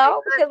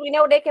Ravenclaw because we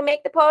know they can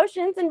make the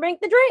potions and drink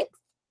the drinks.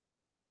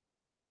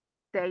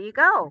 There you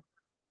go.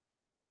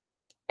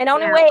 And the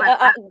only way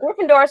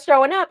Gryffindor is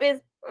showing up is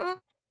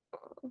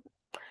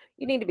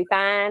you need to be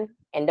fine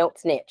and don't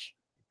snitch.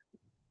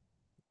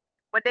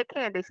 But they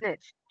can. They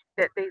snitch.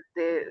 They're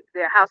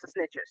house of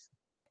snitchers.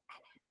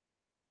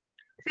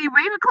 See,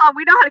 Ravenclaw,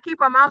 we know how to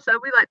keep our mouth shut.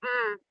 We like,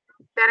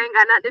 that ain't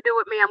got nothing to do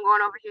with me. I'm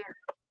going over here.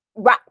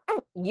 Right.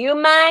 You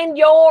mind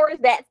yours.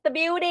 That's the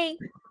beauty.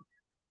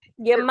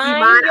 You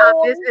mind our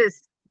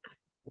business.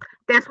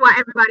 That's why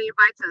everybody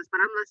invites us.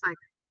 But I'm just like,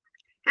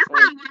 that's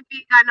why I wouldn't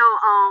be got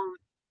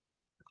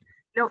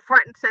no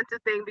front and center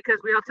thing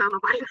because we don't tell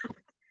nobody.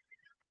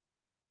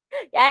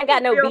 Yeah, I ain't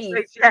got no beef.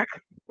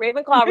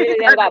 Ravenclaw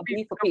really ain't got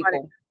beef for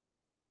people.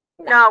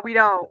 No, we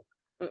don't.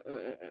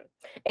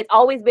 It's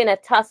always been a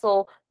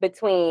tussle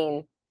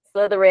between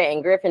Slytherin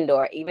and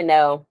Gryffindor, even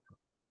though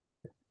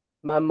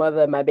my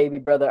mother and my baby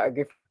brother are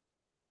Gryffindor.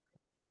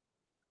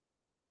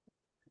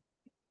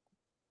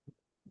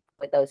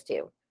 With those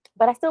two.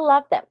 But I still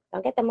love them.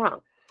 Don't get them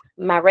wrong.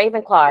 My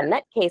Ravenclaw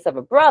nutcase of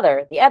a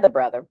brother, the other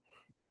brother,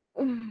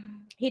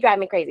 he drives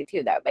me crazy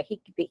too, though. But he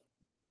could be,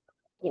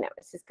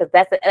 it's just because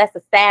that's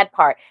the sad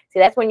part. See,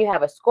 that's when you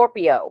have a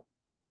Scorpio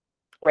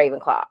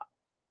Ravenclaw.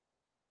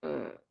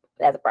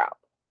 That's a problem.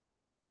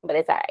 But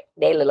it's all right.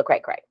 They a little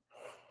cray.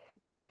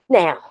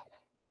 Now,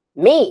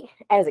 me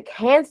as a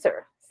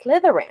Cancer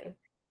Slytherin,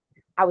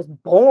 I was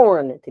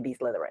born to be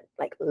Slytherin.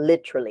 Like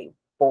literally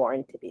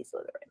born to be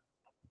Slytherin.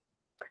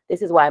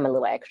 This is why I'm a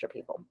little extra,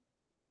 people.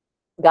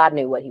 God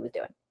knew what he was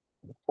doing.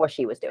 Or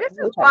she was doing.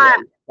 This is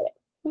why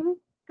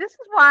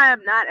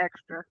I'm not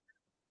extra.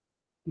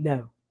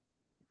 No.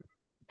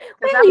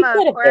 Because I'm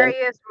an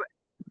Aquarius.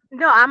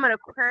 No, I'm an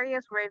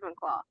Aquarius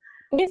Ravenclaw.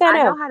 Yes,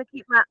 I know how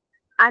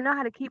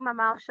to keep my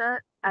mouth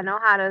shut. I know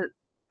how to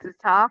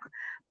talk,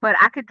 but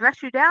I could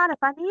dress you down if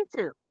I need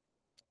to.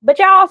 But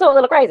you're also a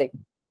little crazy.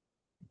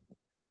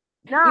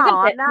 No,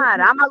 I'm not.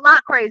 I'm a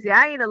lot crazy.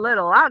 I ain't a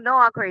little. I know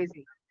I'm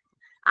crazy.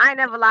 I ain't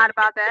never lied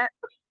about that.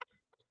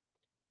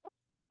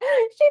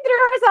 She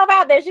threw herself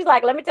out there. She's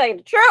like, let me tell you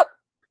the truth.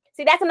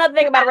 See, that's another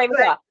thing about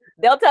Ravenclaw.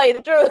 They'll tell you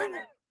the truth.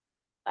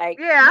 Like,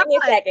 yeah, give me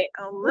a second.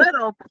 A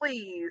little,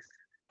 please.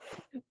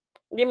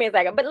 Give me a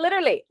second. But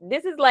literally,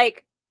 this is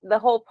like the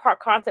whole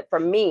concept for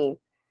me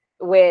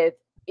with,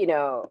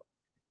 the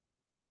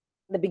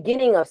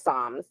beginning of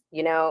Psalms,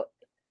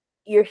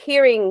 you're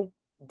hearing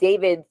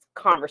David's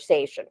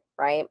conversation,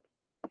 right?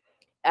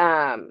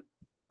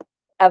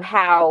 Of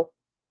how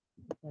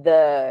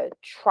the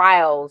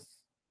trials,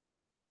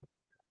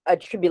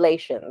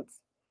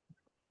 tribulations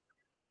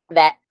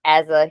that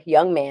as a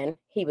young man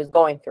he was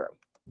going through.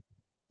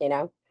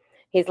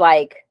 He's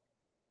like,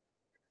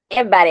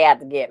 everybody out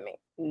to get me.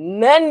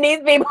 None of these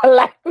people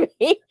like me.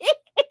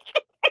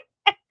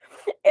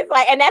 It's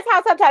like, and that's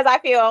how sometimes I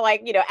feel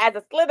like, as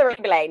a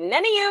Slytherin, be like, none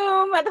of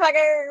you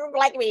motherfuckers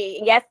like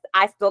me. Yes,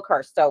 I still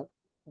curse, so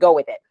go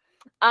with it.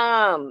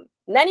 None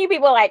of you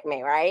people like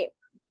me, right?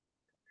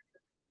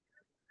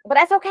 But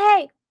that's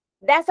okay.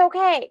 That's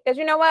okay. Because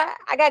you know what?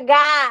 I got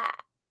God,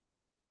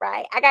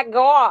 right? I got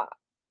God.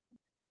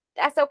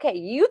 That's okay.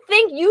 You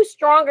think you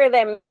stronger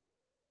than me.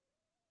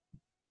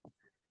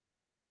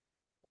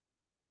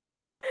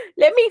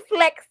 Let me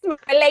flex my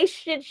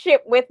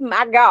relationship with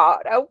my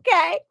God,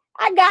 okay?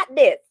 I got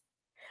this.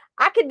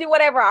 I can do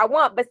whatever I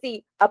want, but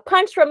see, a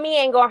punch from me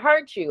ain't gonna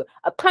hurt you.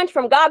 A punch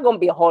from God gonna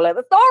be a whole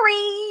other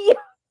story.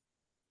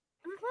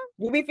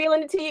 You be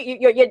feeling it to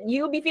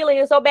you be feeling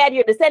it so bad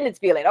your descendants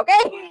feel it,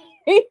 okay?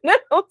 You know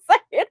what I'm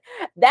saying?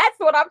 That's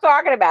what I'm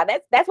talking about.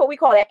 That's what we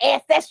call an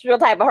ancestral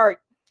type of hurt.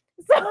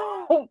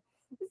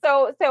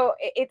 So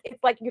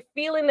it's like you're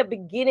feeling the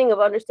beginning of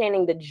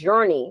understanding the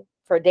journey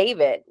for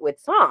David with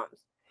Psalms.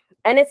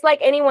 And it's like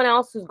anyone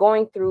else who's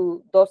going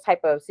through those type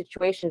of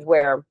situations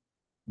where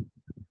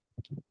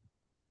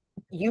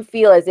you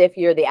feel as if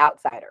you're the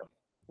outsider.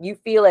 You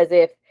feel as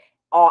if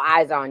all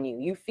eyes on you.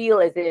 You feel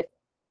as if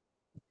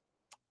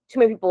too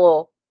many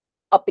people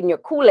up in your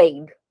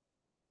Kool-Aid,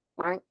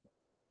 right?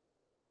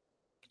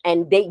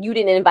 And you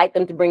didn't invite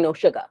them to bring no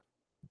sugar.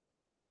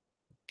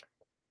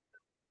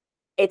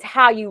 It's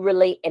how you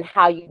relate and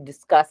how you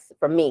discuss,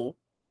 for me,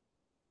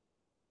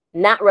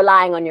 not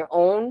relying on your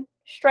own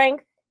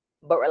strength,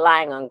 but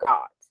relying on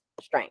God's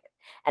strength.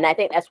 And I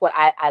think that's what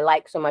I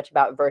like so much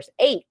about verse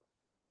 8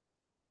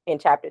 in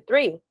chapter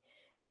 3,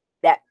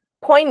 that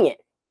poignant,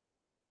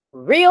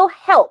 real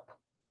help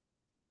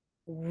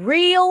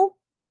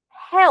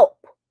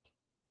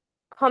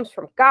comes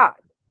from God.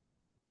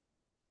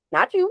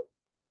 Not you,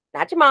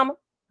 not your mama,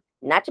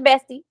 not your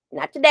bestie,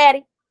 not your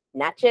daddy,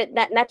 not your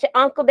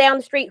uncle down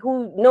the street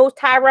who knows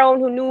Tyrone,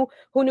 who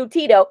knew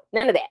Tito.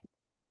 None of that.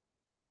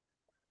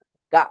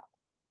 God.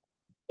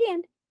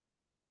 And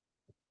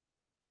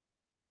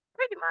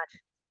Pretty much.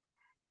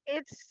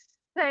 It's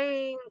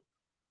saying,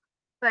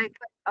 like,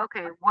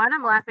 okay, one,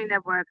 I'm laughing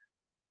that we're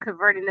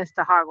converting this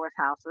to Hogwarts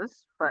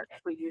houses, but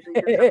we usually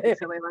do something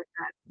silly like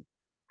that.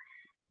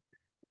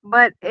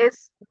 But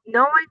it's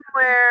knowing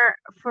where,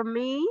 for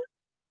me,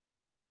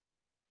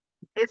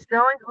 it's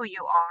knowing who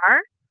you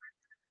are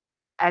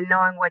and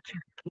knowing what you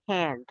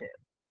can do,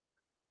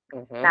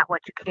 not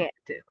what you can't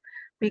do.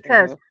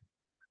 Because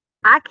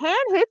I can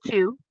hit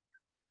you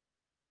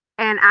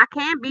and I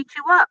can beat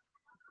you up,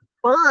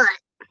 but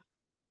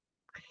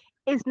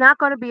it's not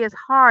going to be as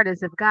hard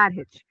as if God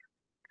hits you.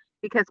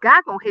 Because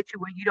God gonna hit you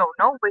when you don't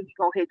know when He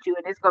gonna hit you,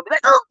 and it's gonna be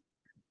like,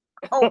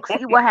 oh,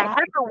 see what had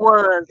happened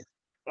was,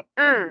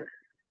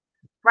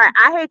 right.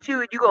 I hit you,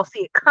 and you gonna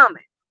see it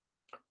coming,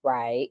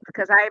 right?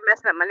 Because I ain't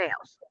messing up my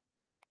nails,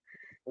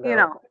 Girl. you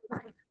know.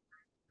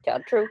 Tell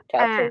the truth.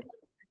 Tell the truth.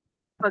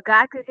 But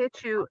God could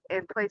hit you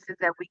in places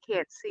that we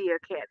can't see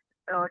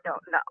or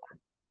don't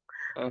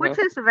know, which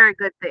is a very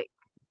good thing.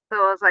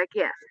 So I was like,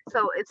 yes.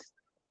 So it's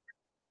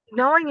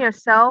knowing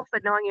yourself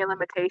and knowing your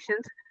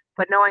limitations,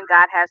 but knowing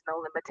God has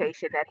no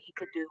limitation, that He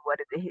could do what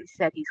He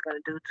said He's going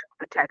to do to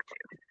protect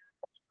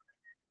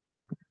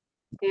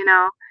you. You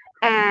know,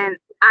 and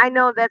I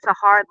know that's a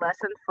hard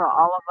lesson for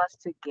all of us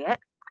to get.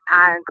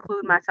 I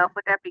include myself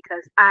with that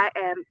because I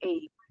am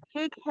a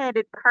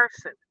pig-headed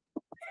person.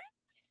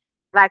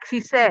 Like she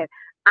said,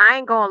 I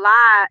ain't gonna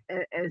lie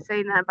and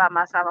say nothing about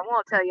myself. I'm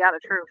gonna tell y'all the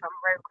truth. I'm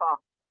a Ravenclaw.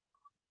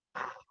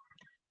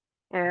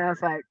 And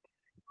it's like,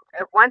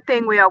 if one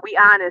thing we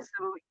honest.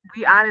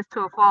 We honest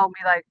to a fault.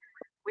 We like,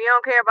 we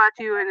don't care about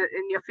you and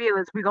your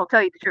feelings. We gonna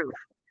tell you the truth,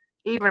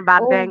 even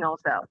about dang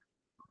old self.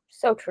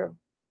 So true.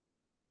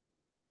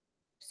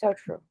 So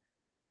true.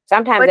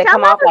 Sometimes they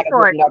come off like a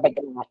good but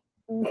they're not.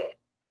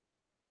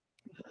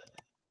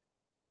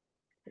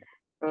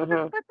 But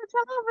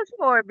tell us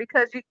for it,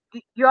 because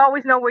you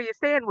always know where you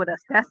stand with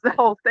us. That's the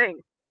whole thing.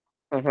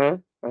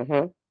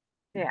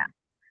 Yeah.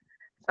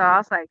 So I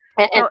was like,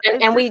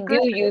 and we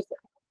do use.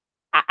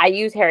 I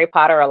use Harry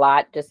Potter a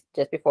lot just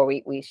before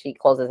she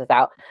closes us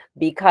out,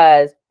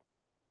 because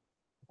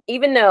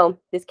even though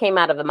this came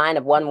out of the mind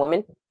of one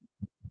woman,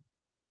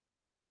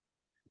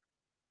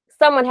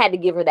 someone had to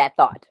give her that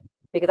thought,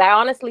 because I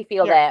honestly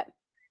feel that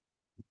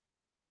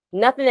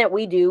nothing that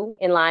we do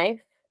in life,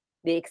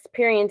 the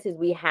experiences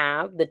we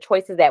have, the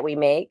choices that we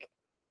make,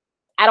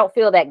 I don't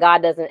feel that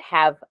God doesn't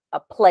have a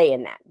play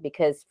in that,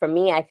 because for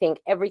me, I think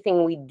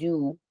everything we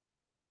do,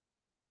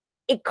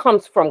 it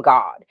comes from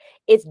God.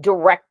 It's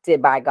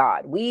directed by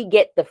God. We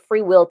get the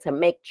free will to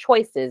make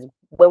choices.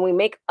 When we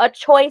make a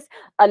choice,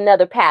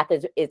 another path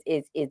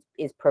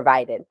is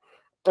provided.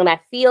 And I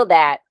feel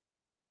that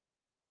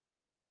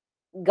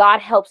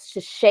God helps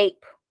to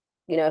shape,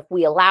 if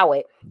we allow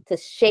it, to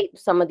shape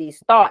some of these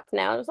thoughts.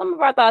 Now, some of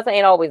our thoughts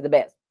ain't always the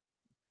best.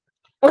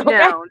 Okay?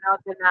 No,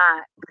 they're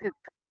not.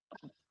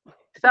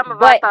 Some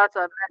of our thoughts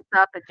are messed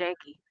up and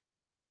janky.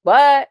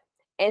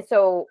 And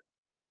so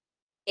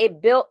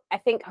it built, I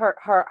think,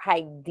 her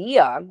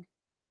idea,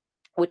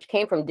 which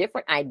came from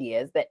different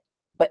ideas, but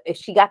if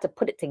she got to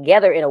put it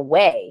together in a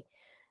way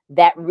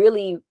that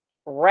really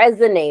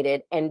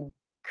resonated and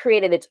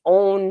created its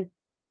own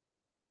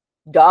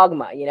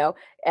dogma,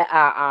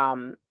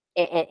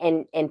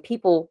 and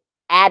people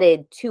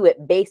added to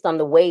it based on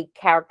the way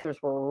characters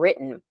were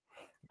written.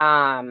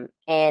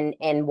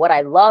 And what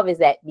I love is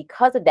that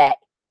because of that,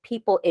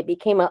 it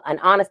became an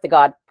honest to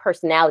God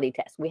personality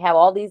test. We have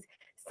all these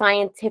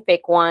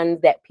scientific ones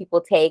that people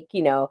take,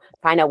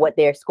 find out what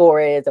their score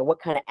is or what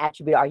kind of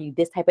attribute. Are you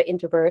this type of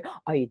introvert?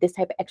 Are you this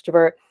type of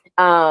extrovert?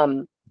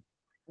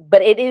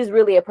 But it is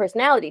really a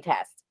personality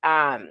test.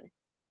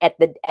 At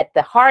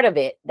the heart of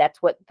it,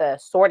 that's what the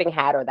sorting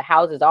hat or the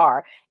houses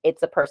are.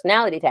 It's a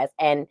personality test.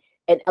 And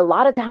a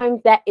lot of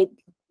times 80%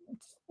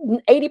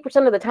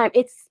 of the time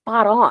it's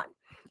spot on.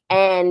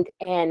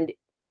 And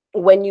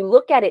when you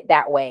look at it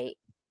that way,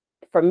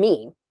 for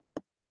me,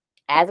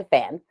 as a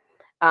fan,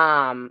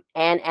 and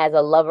as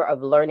a lover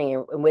of learning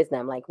and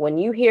wisdom, like when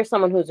you hear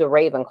someone who's a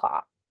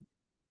Ravenclaw,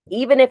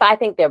 even if I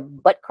think they're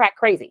butt crack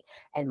crazy,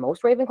 and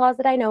most Ravenclaws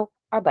that I know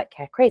are butt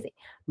crack crazy.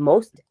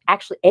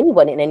 Actually,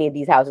 anyone in any of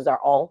these houses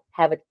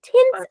have a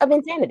tint of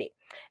insanity.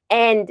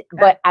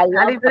 But I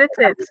love.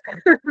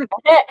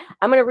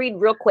 I'm going to read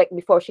real quick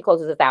before she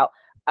closes us out.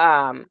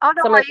 Oh, no,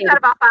 some of wait, the you things got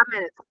about 5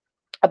 minutes.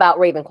 about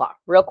Ravenclaw,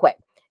 real quick.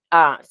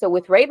 So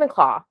with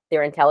Ravenclaw,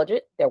 they're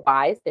intelligent, they're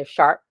wise, they're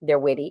sharp, they're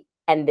witty,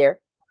 and they're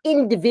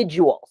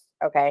individuals.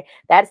 Okay,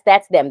 that's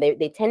them.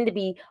 They tend to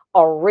be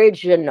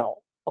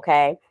original.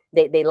 Okay,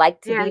 they like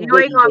to Yeah, be you ain't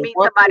witty. gonna They meet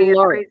want to somebody as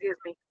learn. crazy as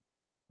me.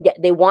 Yeah,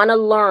 they want to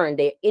learn.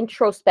 They're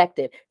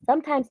introspective,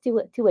 sometimes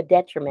to a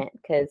detriment,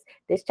 because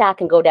this child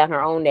can go down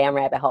her own damn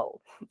rabbit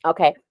hole.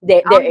 Okay, Oh,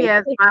 they're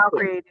yeah, smile inquisitive,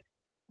 creative.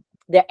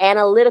 they're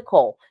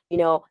analytical.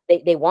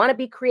 They want to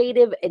be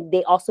creative, and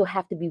they also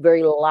have to be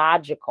very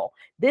logical.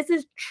 This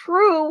is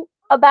true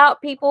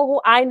about people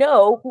who I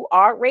know who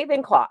are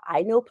Ravenclaw.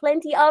 I know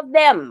plenty of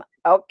them.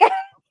 Okay.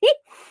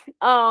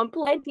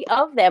 Plenty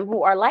of them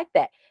who are like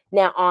that.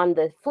 Now, on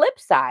the flip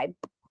side,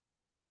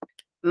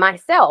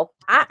 myself,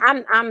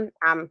 I'm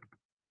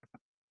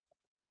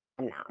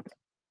not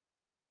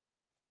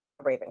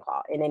a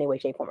Ravenclaw in any way,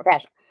 shape, form, or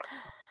fashion.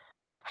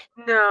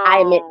 I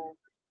admit No.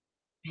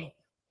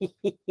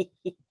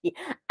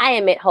 I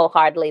admit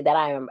wholeheartedly that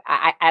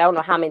I don't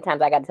know how many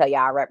times I got to tell you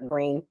I rep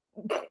green.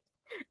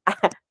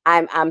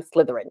 I'm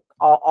Slytherin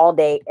all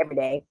day, every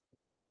day.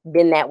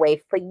 Been that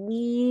way for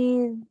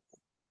years.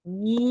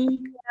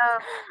 Yeah.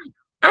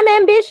 I'm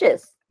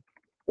ambitious,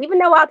 even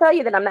though I'll tell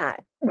you that I'm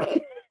not.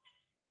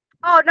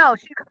 Oh, no,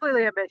 she's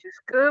completely ambitious.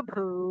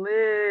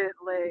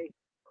 Completely.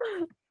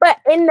 But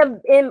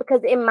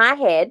because in my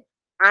head,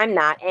 I'm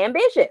not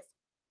ambitious.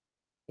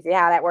 You see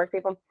how that works,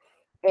 people?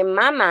 In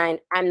my mind,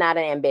 I'm not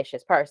an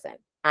ambitious person.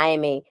 I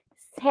am a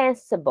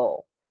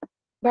sensible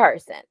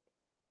person,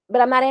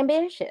 but I'm not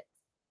ambitious, See,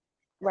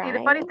 the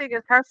right? funny thing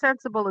is, her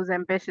sensible is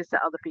ambitious to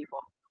other people.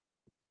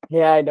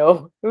 Yeah, I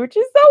know, which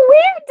is so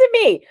weird to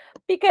me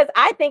because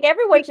I think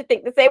everyone should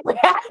think the same way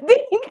I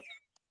think.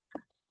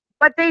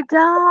 But they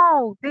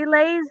don't. They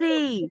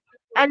lazy.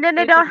 And then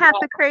they Which is don't have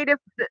the creative.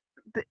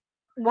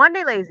 One,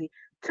 they lazy.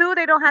 Two,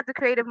 they don't have the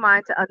creative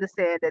mind to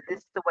understand that this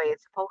is the way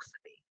it's supposed to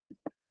be.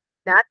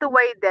 Not the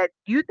way that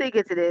you think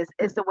it is.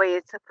 It's the way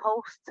it's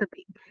supposed to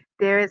be.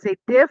 There is a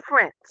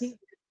difference.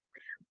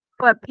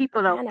 But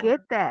people I don't know.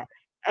 get that.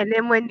 And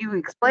then when you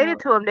explain No. it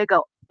to them, they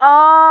go,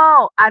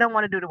 "Oh, I don't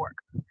want to do the work."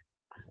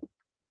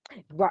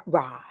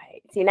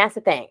 Right. See, and that's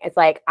the thing. It's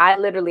like I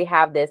literally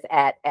have this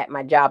at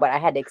my job, but I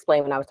had to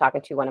explain when I was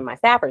talking to one of my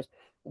staffers,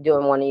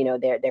 doing one,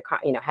 they're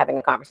having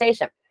a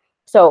conversation.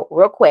 So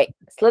real quick,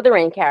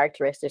 Slytherin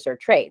characteristics or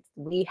traits.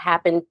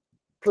 Slytherin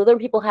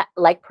people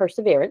like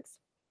perseverance,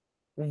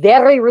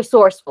 very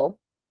resourceful,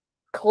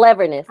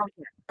 cleverness,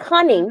 Okay.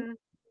 cunning. Mhm,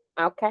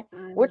 Okay,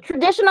 we're mhm.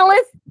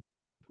 traditionalists,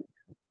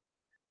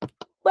 To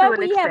but an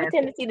we have a extent.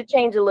 tendency to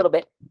change a little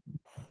bit.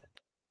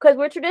 Because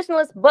we're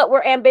traditionalists, but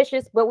we're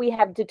ambitious, but we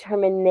have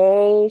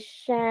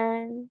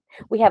determination.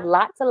 We have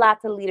lots and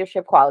lots of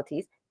leadership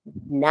qualities.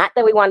 Not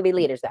that we want to be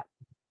leaders, though.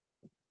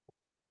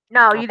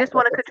 No, you Okay, just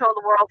want to control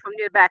the world from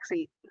your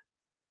backseat.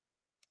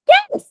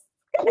 yes.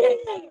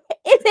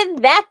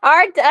 Isn't that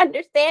hard to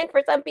understand?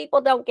 For some people,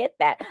 don't get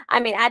that.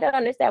 I mean, I don't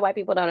understand why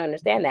people don't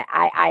understand that.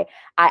 I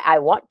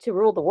want to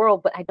rule the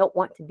world, but I don't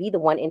want to be the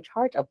one in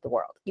charge of the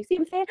world. You see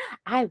what I'm saying?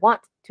 I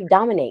want to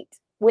dominate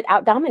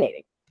without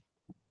dominating.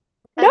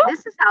 No. And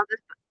this is how this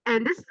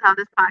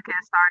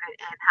podcast started,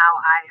 and how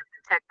I am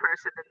the tech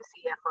person and the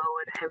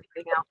CFO and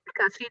everything else,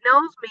 because she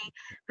knows me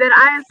that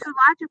I am too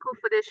logical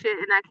for this shit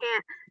and I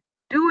can't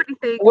do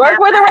anything Work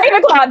with a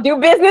half-assed. Ravenclaw. Do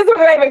business with a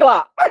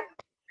Ravenclaw.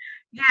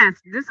 Yes,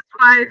 this is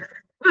why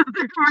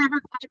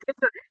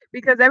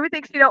because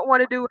everything she don't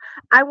want to do,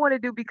 I want to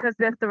do because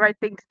that's the right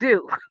thing to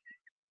do.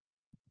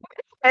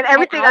 And And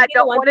everything I'll I be the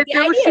don't ones want with to the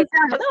do, she ideas.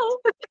 does. Hello.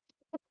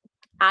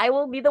 I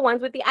will be the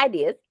ones with the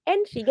ideas,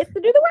 and she gets to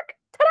do the work.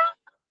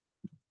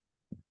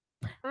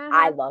 Mhm.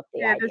 I love the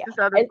Yeah, this idea. is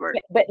how this And, works.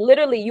 but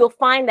literally, you'll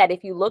find that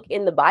if you look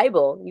in the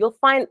Bible, you'll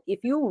find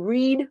if you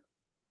read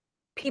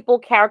people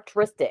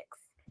characteristics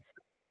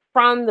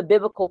from the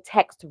biblical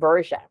text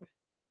version,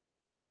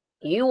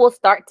 you will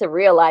start to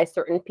realize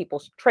certain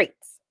people's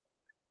traits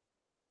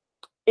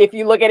if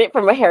you look at it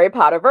from a Harry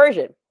Potter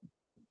version.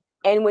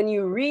 And when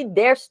you read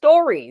their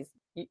stories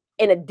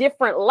in a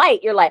different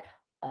light, you're like,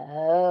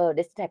 oh,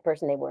 this is the type of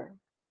person they were.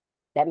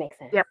 That makes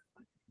sense. Yep.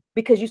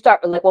 Because you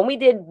start, like when we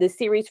did the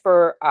series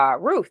for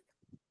Ruth,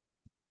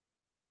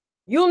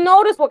 you'll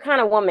notice what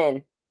kind of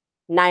woman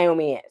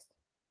Naomi is.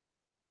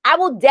 I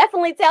will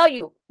definitely tell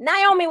you,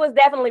 Naomi was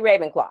definitely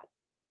Ravenclaw.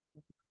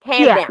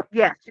 Hands Yeah, down.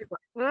 yeah. She was.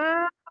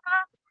 Mhm.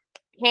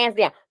 Hands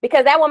down.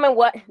 Because that woman,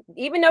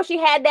 even though she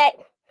had that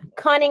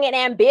cunning and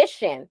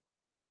ambition,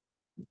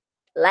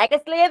 like a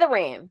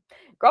Slytherin,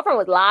 girlfriend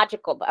was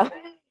logical though.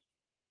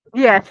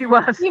 Yeah, she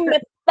was.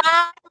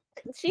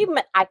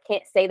 I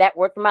can't say that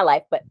word for my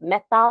life, but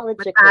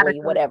methodologically,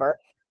 Methodical. whatever.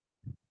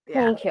 Yeah.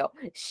 Thank you.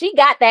 She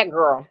got that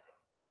girl.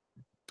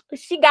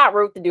 She got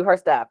Ruth to do her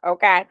stuff.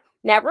 Okay.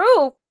 Now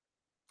Ruth,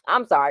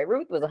 I'm sorry,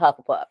 Ruth was a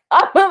Hufflepuff.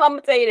 I'm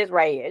gonna tell you this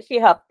right here. She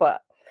Hufflepuff.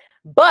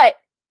 But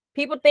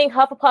people think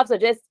Hufflepuffs are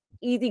just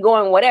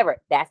easygoing, whatever.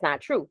 That's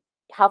not true.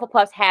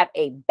 Hufflepuffs have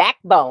a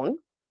backbone.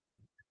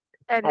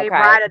 And they Okay.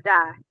 ride or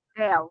die.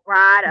 They are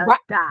ride or Right.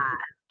 die.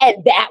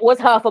 And that was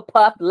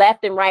Hufflepuff,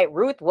 left and right.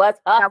 Ruth was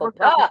That was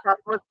Hufflepuff.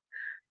 Hufflepuff.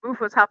 Ruth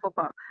was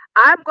Hufflepuff.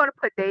 I'm gonna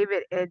put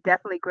David in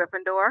definitely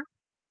Gryffindor,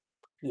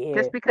 Yeah.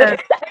 just because.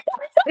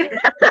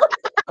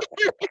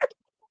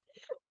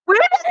 Where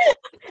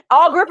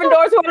All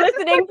Gryffindors who are This is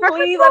listening, my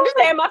please Gryffindor.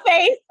 understand my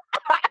face.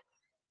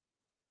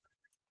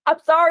 I'm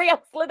sorry, I'm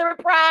Slytherin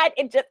pride.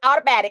 It's just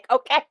automatic,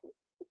 okay?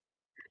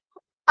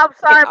 I'm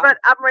sorry, hard. but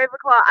I'm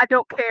Ravenclaw. I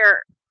don't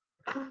care.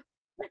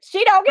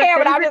 She don't But care,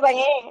 but I'm David, just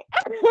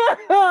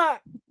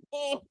like,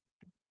 eh.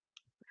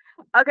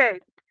 okay,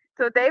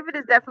 so David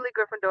is definitely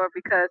Gryffindor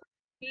because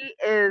he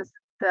is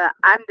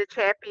I'm the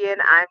champion,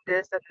 I'm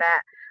this and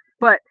that,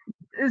 but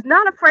is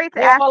not afraid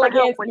to ask All for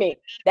help against when he me. needs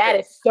That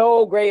it. is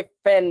so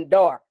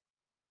Gryffindor.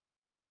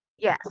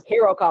 Yes.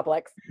 Hero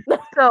complex.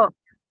 So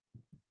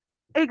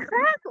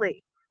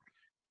exactly.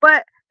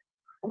 But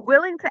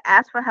willing to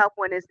ask for help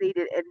when it's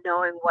needed and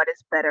knowing what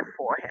is better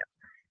for him.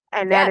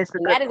 And that Yep, is the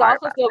and good that is part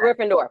also about still that.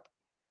 Gryffindor.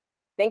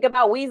 Think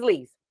about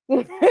Weasleys.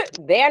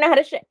 They are not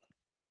a shit.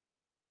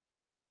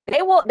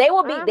 They will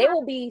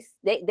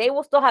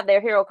still have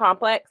their hero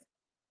complex.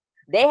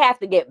 They have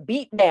to get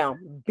beat down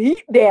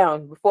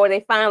before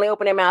they finally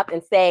open their mouth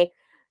and say,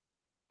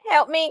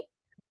 help me.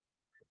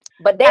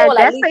 But they And will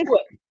at that's least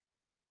quit.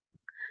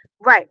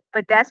 right.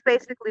 But that's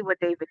basically what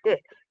David did.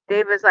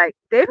 David was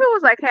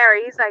like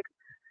Harry, he's like,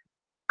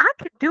 I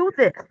could do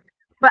this,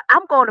 but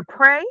I'm going to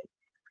pray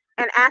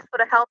and ask for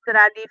the help that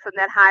I need from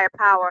that higher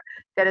power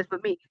that is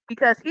with me.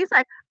 Because he's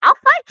like, I'll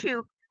fight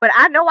you, but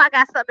I know I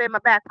got something in my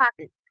back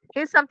pocket.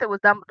 Here's something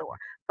with Dumbledore.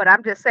 But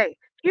I'm just saying,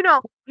 you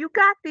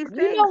got these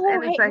You know things,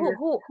 and it's like,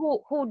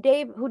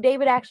 who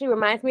David actually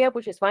reminds me of,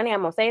 which is funny.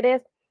 I'm gonna say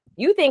this.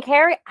 You think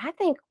Harry? I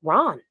think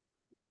Ron.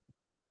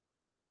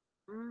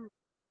 mm,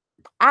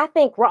 I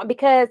think Ron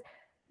because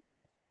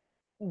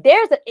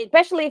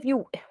especially if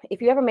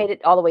you ever made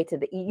it all the way to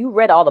you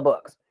read all the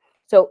books.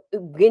 So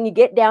when you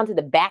get down to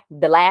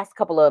the last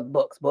couple of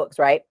books,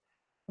 right?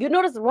 You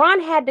notice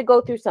Ron had to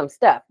go through some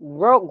stuff,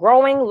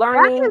 growing, that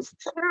learning. is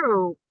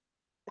true.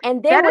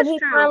 And then That when is he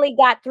true. finally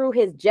got through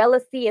his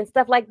jealousy and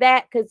stuff like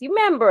that, because you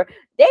remember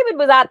David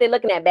was out there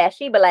looking at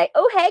Bathsheba like,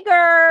 "Oh, hey,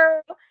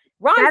 girl."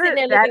 Ron That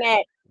sitting is there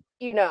that.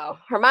 looking at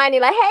Hermione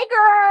like, "Hey,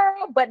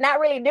 girl," but not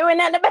really doing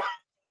nothing about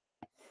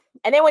it.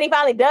 And then when he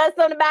finally does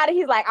something about it,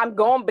 he's like, "I'm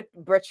going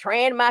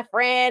betraying my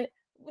friend."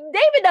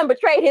 David done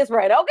betrayed his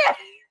friend. Okay,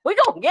 we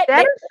gonna get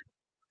That there. is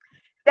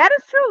that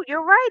is true.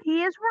 You're right.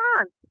 He is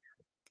Ron.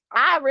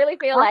 I really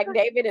feel like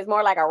Okay. David is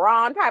more like a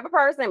Ron type of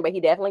person, but he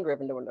definitely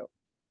Gryffindor though.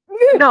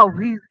 No,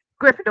 he's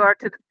Gryffindor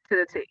to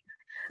the T.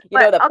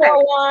 But The okay,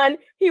 poor one.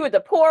 He was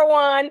the poor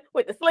one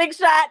with the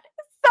slingshot.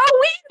 So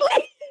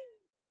Weasley.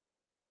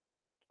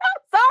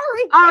 I'm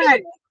sorry. all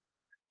right.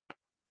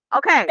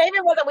 Okay,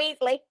 David was a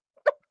Weasley.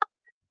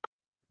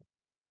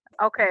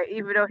 okay.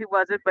 Even though he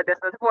wasn't, but that's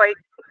not the point.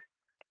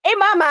 In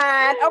my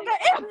mind.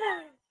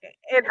 Okay.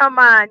 In her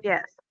mind,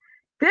 yes.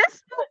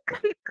 This will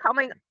keep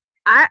coming.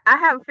 I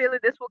have a feeling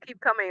this will keep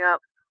coming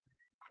up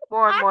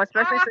more and more,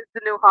 especially since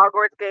the new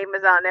Hogwarts game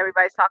is out and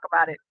everybody's talking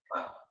about it.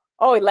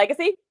 Oh,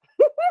 Legacy?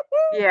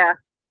 Yeah,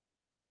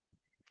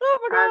 Oh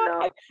my I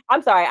God. know.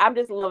 I'm sorry. I'm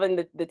just loving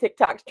the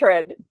TikTok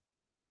trend.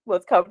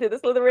 Let's come to the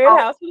Slytherin Oh,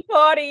 house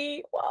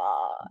party.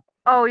 Wow.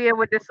 oh yeah,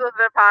 with the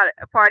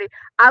Slytherin party.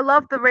 I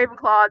love the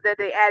Ravenclaw that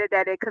they added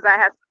that in because I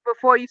have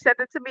before you sent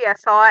it to me, I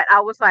saw it. I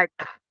was like,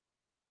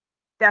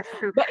 that's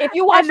true. But if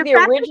you watch And the the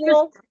fact that this,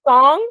 original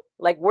song,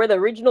 like where the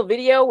original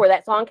video where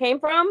that song came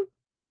from,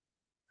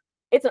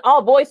 it's an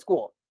all boys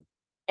school.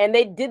 And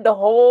they did the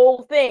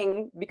whole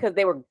thing because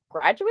they were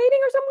graduating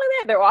or something like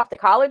that. They're off to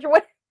college or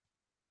what.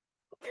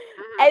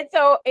 Mhm. And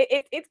so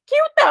it's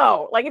cute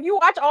though. Like if you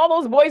watch all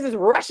those boys is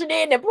rushing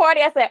in and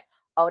party, I said,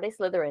 "Oh, they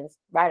Slytherins,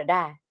 ride or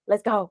die.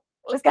 Let's go,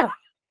 let's go."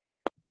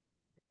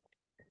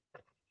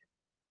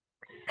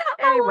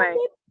 I Anyway, love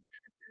it.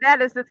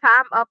 that is the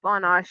time up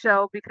on our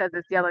show because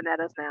it's yelling at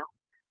us now.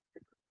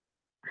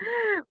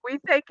 We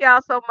thank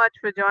y'all so much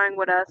for joining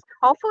with us.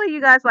 Hopefully,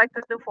 you guys like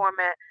this new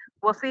format.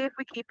 We'll see if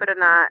we keep it or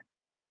not.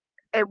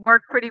 It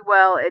worked pretty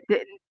well. It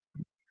didn't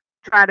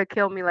try to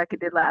kill me like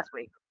it did last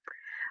week.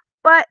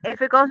 But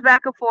if it goes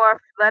back and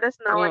forth, let us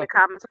know in the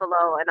comments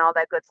below and all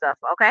that good stuff,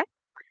 okay?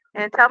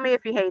 And tell me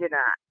if you hate it or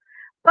not.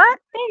 But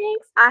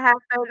Thanks, I have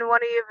been one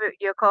of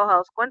your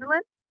co-hosts,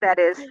 Gwendolyn. That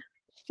is,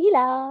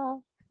 Sheila.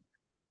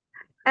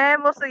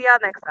 and we'll see y'all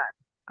next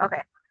time.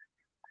 Okay.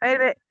 Wait a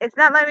minute. It's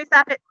not letting me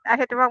stop it. I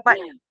hit the wrong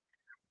button.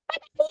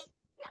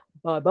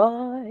 Bye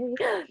bye.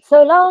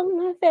 So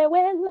long,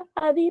 farewell,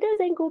 adidas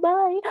and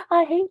goodbye.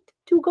 I hate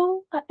to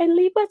go and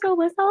leave us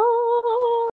over.